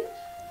आउनुहोस् है।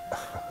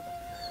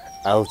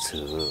 आउँछु,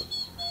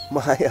 म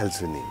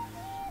आइहाल्छु नि।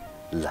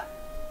 ल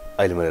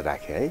अहिले मैले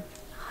राखेँ है।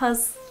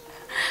 हस्।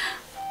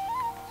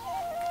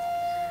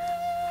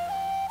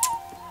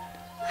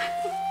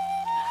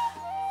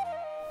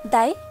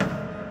 दाइ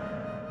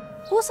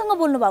कोसँग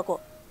बोल्नु भएको?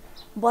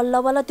 बल्ल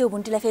बल्ल त्यो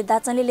भुन्टीलाई फेरि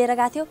दाचनले लिएर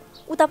गएको थियो,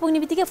 उता पुग्ने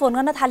बित्तिकै फोन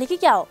गर्न थाले कि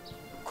क्या हो?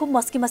 खुब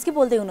मस्की मस्की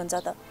बोल्दै हुनुहुन्छ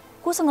त।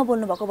 कोसँग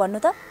बोल्नु भएको भन्नु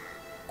त?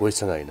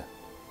 कोहीसँग होइन।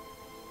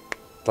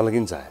 तँलाई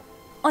किन चाह्यो?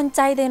 अनि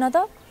चाहिँदैन त?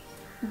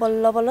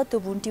 बल्ल बल्ल त्यो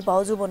भुन्टी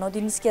भाउजू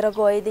बनाउँदै निस्केर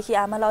गएदेखि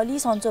आमालाई अलि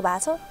सन्चो भएको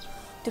छ।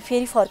 त्यो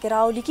फेरि फर्केर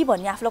आउली कि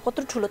भन्ने आफूलाई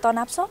कत्रो ठुलो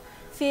तनाव छ।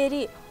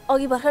 फेरि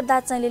अघि भर्खर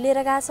दाचनले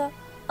लिएर गएको छ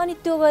अनि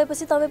त्यो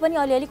गएपछि तपाईँ पनि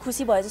अलिअलि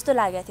खुसी भयो जस्तो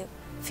लागेको थियो।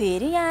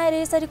 फेरि यहाँ आएर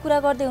यसरी कुरा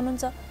गर्दै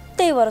हुनुहुन्छ,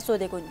 त्यही भएर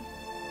सोधेको नि।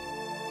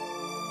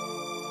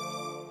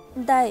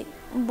 दाइ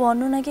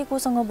भन्नु न के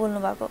कोसँग बोल्नु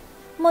भएको?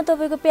 म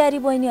तपाईँको प्यारी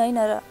बहिनी होइन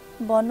र,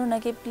 भन्नु न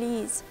के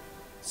प्लिज।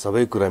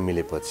 सबै कुरा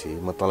मिलेपछि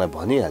म तँलाई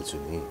भनिहाल्छु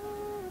नि।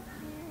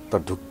 त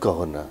ढुक्क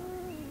हो न,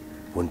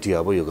 भुन्टी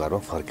अब यो घरमा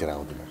फर्केर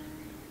आउँदैन।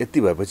 यति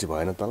भएपछि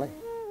भएन तँलाई?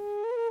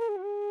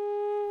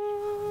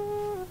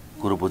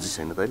 कुरो बुझी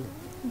छैन तैँले?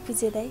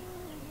 बुझे दाइ।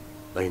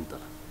 होइन त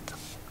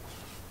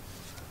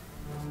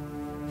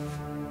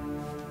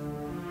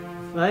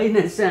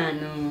होइन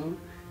सानो,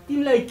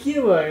 तिमीलाई के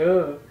भयो?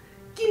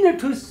 किन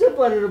ठुस्स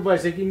परेर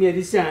बस्यो कि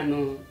मेरी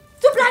सानो?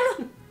 चुप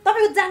लाग्नु,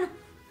 तपाईँ जानु।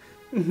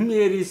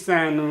 मेरी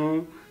सानो,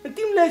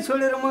 तिमीलाई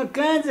छोडेर म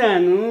कहाँ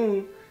जानु?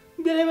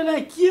 बेला बेला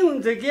के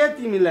हुन्छ क्या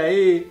तिमीलाई?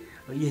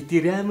 यति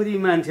राम्री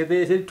मान्छे त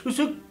यसरी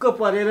ठुसुक्क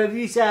परेर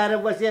रिसाएर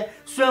बस्या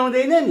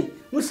सुहाउँदैन नि।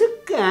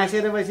 मुसुक्क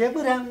हाँसेर बस्या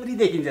पो राम्री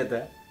देखिन्छ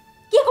त।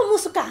 के को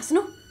मुसुक्क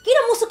हाँस्नु? किन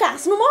मुसुक्क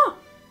हाँस्नु? म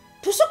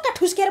ठुसुक्क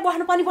ठुस्केर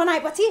बस्नु पनि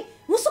बनाएपछि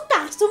मुसुक्क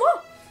हाँस्छु म?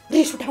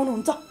 रिस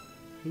उठाउनुहुन्छ?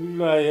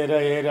 ल हेर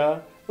हेर,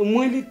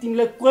 मैले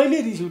तिमीलाई कहिले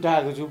रिस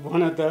उठाएको छु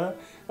भन त?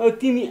 अब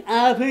तिमी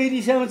आफै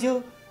रिसाउँछौ।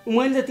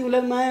 मैले त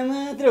तिमीलाई माया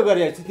मात्र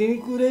गरेको छु, तिमी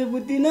कुरै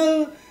बुझ्दिनौ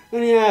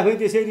अनि आफै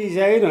त्यसै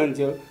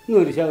रिसाइरहन्छौ।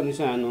 नरिसाउनु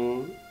सानो।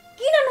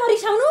 किन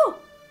नरिसाउनु?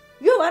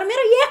 यो घर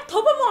मेरो एक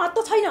थोपो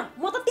महत्त्व छैन।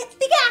 म त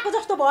त्यत्तिकै आएको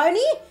जस्तो भयो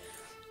नि,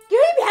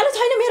 केही भ्यालु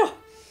छैन मेरो।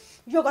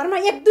 यो घरमा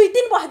 1-2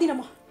 दिन बस्दिनँ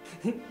म।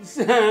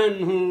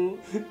 सानो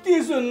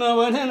त्यसो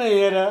नभन न।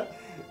 हेर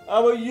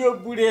अब यो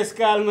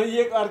बुढेसकालमा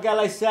एक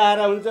अर्कालाई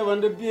सहारा हुन्छ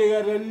भनेर बिहे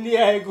गरेर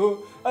ल्याएको,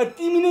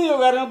 तिमी नै यो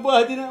घरमा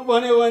बस्दिन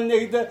भन्यो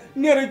भनेदेखि त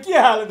मेरो के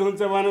हालत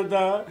हुन्छ भन त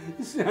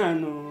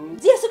सानो?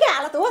 जेसुकै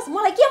हालत होस्,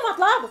 मलाई के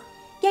मतलब?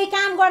 केही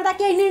काम गर्दा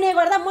केही निर्णय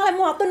गर्दा मलाई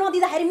महत्त्व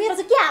नदिँदाखेरि मेरो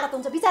चाहिँ के हालत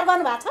हुन्छ विचार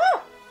गर्नु भएको छ?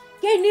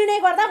 केही निर्णय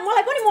गर्दा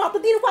मलाई पनि महत्त्व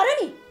दिनु पर्यो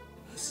नि।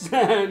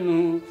 सानो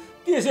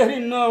त्यसरी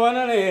नभन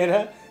न। हेर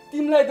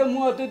तिमीलाई त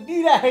महत्त्व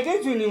दिइराखेकै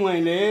छु नि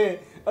मैले।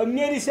 अब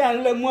मेरी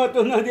सानोलाई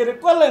महत्त्व नदिएर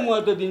कसलाई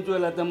महत्त्व दिन्छु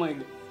होला त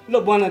मैले? ल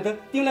भन त,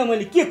 तिमीलाई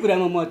मैले के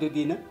कुरामा महत्त्व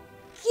दिइनँ?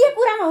 के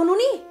कुरामा हुनु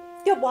नि?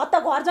 त्यो भत्त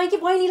घर जाइँ कि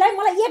बहिनीलाई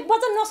मलाई एक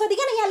वचन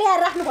नसोधिकन यहाँ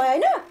ल्याएर राख्नु भयो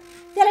होइन?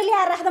 त्यसलाई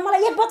ल्याएर राख्दा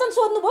मलाई एक वचन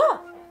सोध्नु भयो?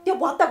 त्यो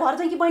भत्त घर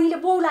जाइँ कि बहिनीले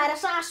बोलाएर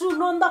सासु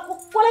नन्द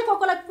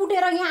कसलाई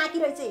कुटेर यहाँ आकी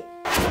रहेछ।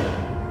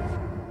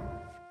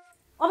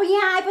 अब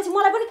यहाँ आएपछि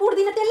मलाई पनि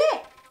कुट्दिन त्यसले?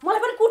 मलाई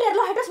पनि कुटेर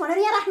लहेटोस् भनेर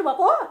यहाँ राख्नु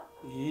भएको हो?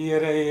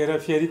 हेर हेर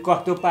फेरि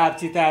कस्तो पाप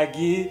चिता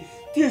कि?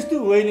 त्यस्तो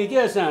होइन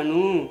क्या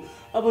सानो।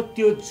 अब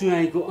त्यो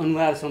जुवाईको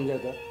अनुहार सम्झ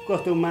त,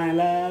 कस्तो माया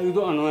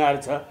लाग्दो अनुहार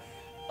छ।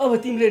 अब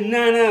तिमीले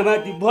नाना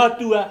भाती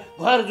भतुवा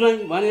घर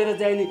ज्वाइँ भनेर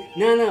चाहिँ नि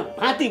नाना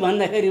भाती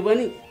भन्दाखेरि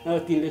पनि अब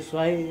तिमीले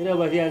सुहाएर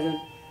बसिहाल्छन्।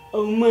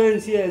 अब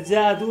मान्छे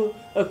जादु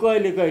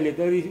कहिले कहिले त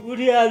रिस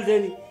उठिहाल्छ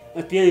नि,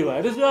 त्यही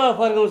भएर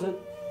फर्काउँछन्।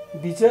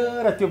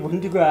 बिचरा त्यो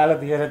भुन्टीको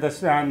हालत हेर त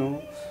सानो।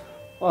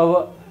 अब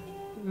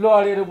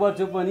लडेर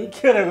बच्चो पनि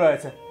खेर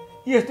गएछ।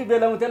 यस्तो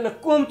बेलामा त्यसलाई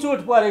कम चोट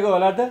परेको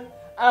होला त,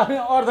 आफै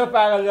अर्ध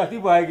पागल जति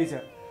भएकी छ।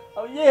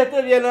 अब यस्तो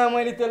बेलामा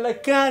मैले त्यसलाई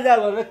कहाँ जा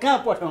भनेर कहाँ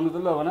पठाउनु त?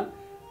 ल भन।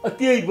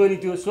 त्यही पनि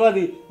त्यो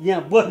सधैँ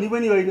यहाँ बस्ने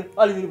पनि होइन,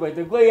 अलिकति भए त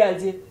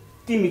गइहाल्छ।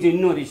 तिमी चाहिँ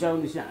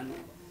नरिसाउनु सानो।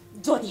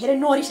 जतिखेर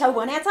नरिसाउ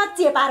भनेछ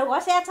चेपारो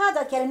घस्या छ,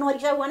 जतिखेर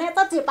नरिसाउ भनेछ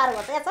चेपारो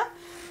घस्या छ।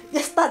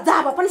 यस्ता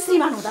जाब पनि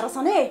श्रीमान हुँदो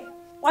रहेछन् है।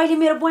 अहिले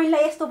मेरो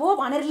बहिनीलाई यस्तो भयो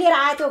भनेर लिएर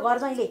आयो त्यो घर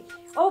ज्वाइँले।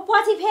 अब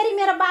पछि फेरि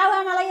मेरो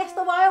बाबुआमालाई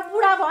यस्तो भयो,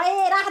 बुढा भए,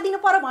 राखिदिनु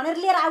पर्यो भनेर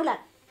लिएर आउला।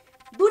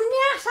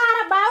 दुनियाँ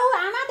सारा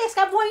बाबुआमा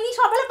त्यसका बहिनी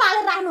सबैले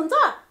पालेर राख्नुहुन्छ।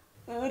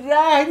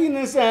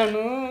 राखिदिनु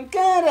सानो,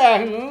 कहाँ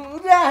राख्नु,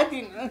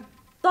 राखिदिनु।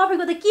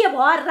 तपाईँको त के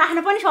भयो, राख्न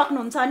पनि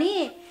सक्नुहुन्छ नि।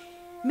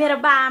 मेरो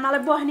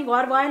बाआमालाई बस्ने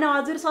घर भएन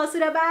हजुर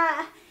ससुराबा,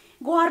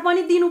 घर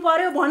पनि दिनु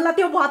पर्यो भन्ला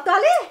त्यो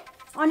भत्ताले।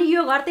 अनि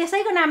यो घर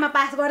त्यसैको नाममा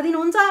पास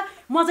गरिदिनुहुन्छ,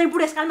 म चाहिँ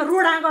बुढेसकालमा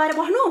रोडा गएर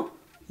बस्नु।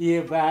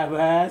 ए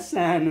बाबा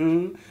सानो,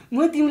 म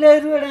तिमीलाई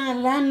रोडा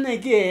लान्न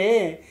के,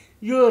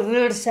 यो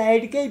रोड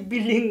साइडकै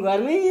बिल्डिङ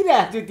घरमै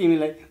राख्छु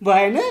तिमीलाई,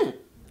 भएन?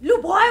 लु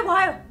भयो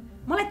भयो,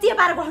 मलाई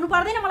चेपाएर बस्नु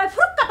पर्दैन, मलाई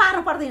फुरुक्क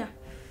पार्नु पर्दैन।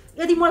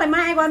 यदि मलाई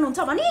माया गर्नुहुन्छ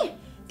भने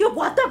त्यो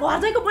भत्ता घर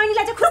ज्वाइँको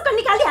बहिनीलाई चाहिँ खुरुक्क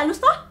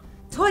निकालिहाल्नुहोस् त।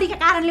 छोरीका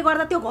कारणले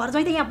गर्दा त्यो घर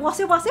ज्वाइँ त यहाँ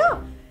बस्यो,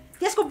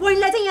 त्यसको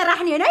बहिनीलाई चाहिँ यहाँ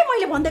राख्ने होइन है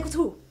मैले भनिदिएको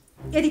छु।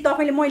 यदि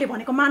तपाईँले मैले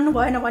भनेको मान्नु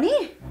भएन भने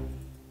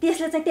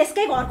त्यसले चाहिँ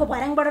त्यसकै घरको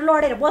भर्याङबाट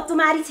लडेर बच्चु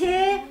मारी छे,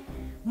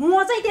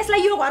 म चाहिँ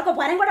त्यसलाई यो घरको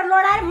भर्याङबाट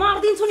लडाएर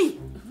मारिदिन्छु नि,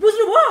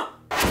 बुझ्नुभयो?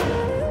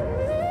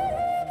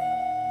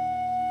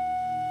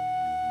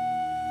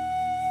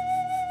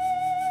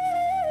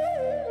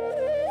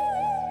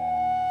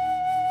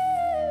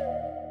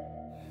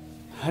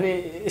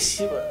 अरे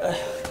शिव,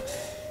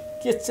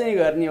 के चाहिँ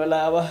गर्ने होला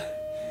अब।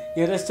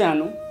 हेर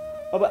सानो,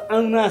 अब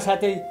आउन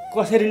साथै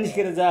कसरी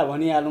निस्केर जा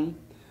भनिहालौँ।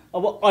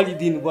 अब अलि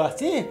दिन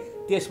बस्थे,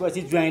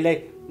 त्यसपछि ज्वाइँलाई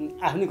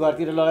आफ्नै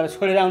घरतिर लगाएर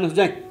छोडेर आउनुहोस्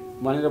ज्वाइँ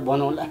भनेर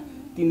भनौँला।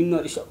 तिमी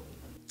नरिसाऊ।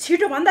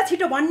 छिटोभन्दा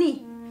छिटो भन्नी,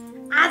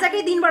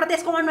 आजकै दिनबाट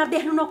त्यसको अनुहार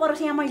देख्नु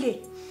नपरोस् यहाँ मैले।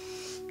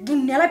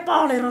 दुनियाँलाई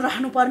पालेर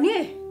राख्नुपर्ने।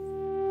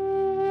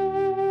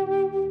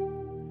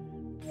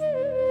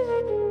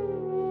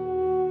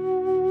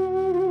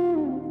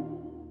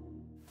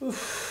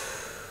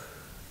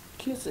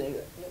 के चाहिँ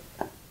गर्ने?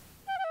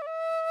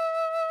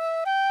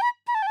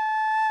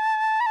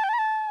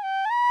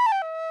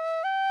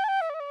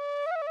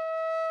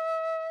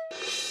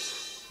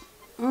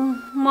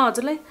 म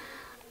हजुरलाई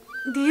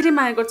धेरै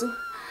माया गर्छु,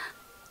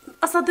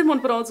 असाध्यै मन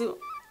पराउँछु।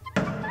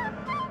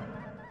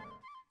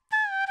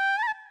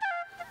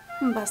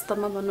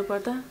 वास्तवमा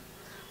भन्नुपर्दा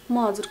म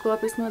हजुरको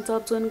अफिसमा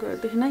जब जोइन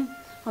गरेदेखि नै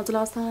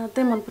हजुरलाई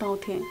असाध्यै मन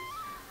पराउँथेँ।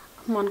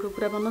 मनको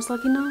कुरा भन्न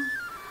सकिनँ,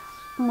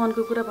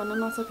 मनको कुरा भन्न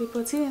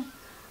नसकेपछि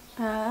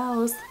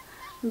होस्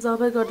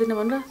जबै गर्दिनँ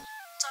भनेर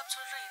जब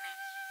छोडेर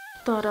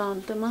हिँडेँ। तर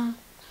अन्तमा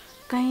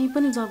कहीँ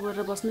पनि जब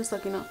गरेर बस्नै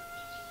सकिनँ,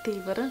 त्यही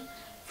भएर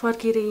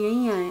फर्केर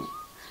यहीँ आएँ।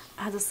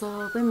 आज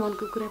सबै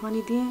मनको कुरा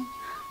भनिदिएँ।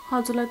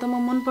 हजुरलाई त म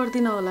मन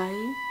पर्दिनँ होला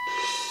है।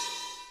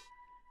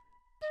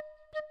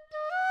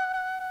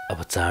 अब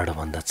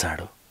चाँडोभन्दा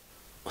चाँडो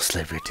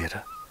उसलाई भेटेर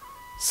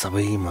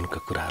सबै मनका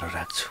कुराहरू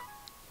राख्छु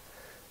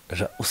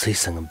र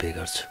उसैसँग बिहे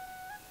गर्छु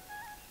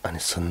अनि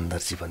सुन्दर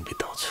जीवन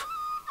बिताउँछु।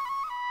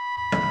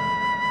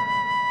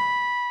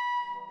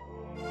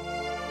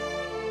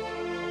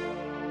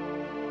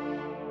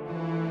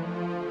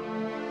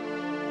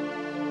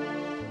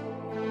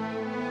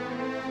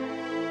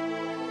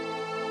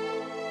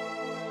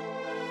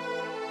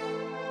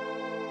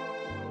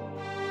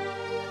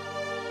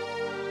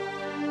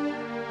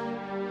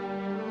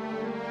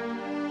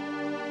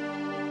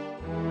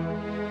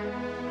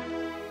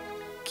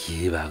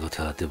 के भएको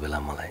थियो त्यो बेला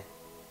मलाई,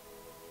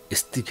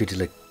 यस्तै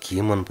केटीलाई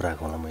के मन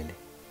पराएको होला मैले।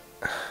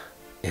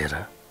 हेर,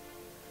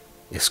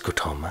 यसको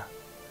ठाउँमा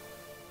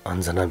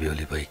अन्जना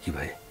बेहुली भएकी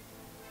भए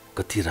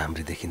कति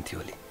राम्री देखिन्थ्यो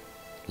होली।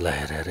 ल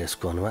हेर हेर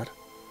यसको अनुहार,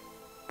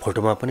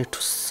 फोटोमा पनि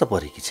ठुस्स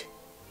परेकी छ।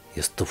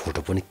 यस्तो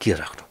फोटो पनि के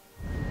राख्नु।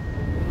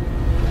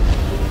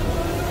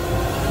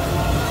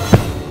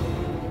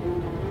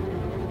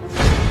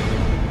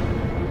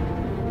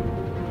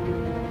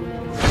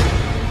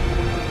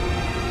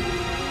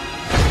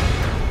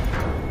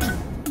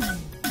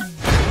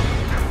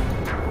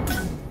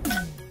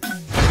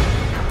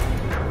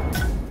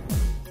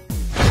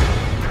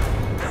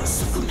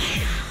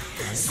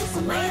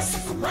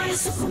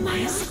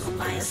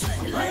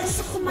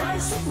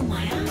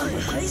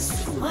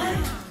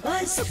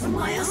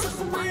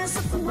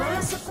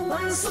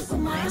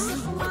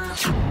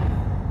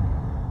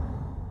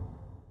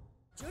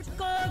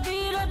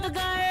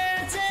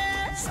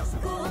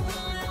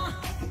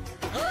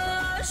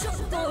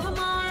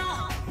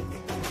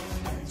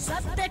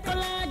 सत्यको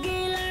लागि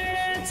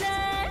लड्छ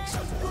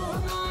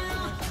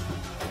सुकुमाया,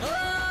 ओ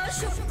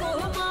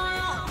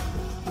सुकुमाया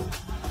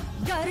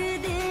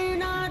गरिदिए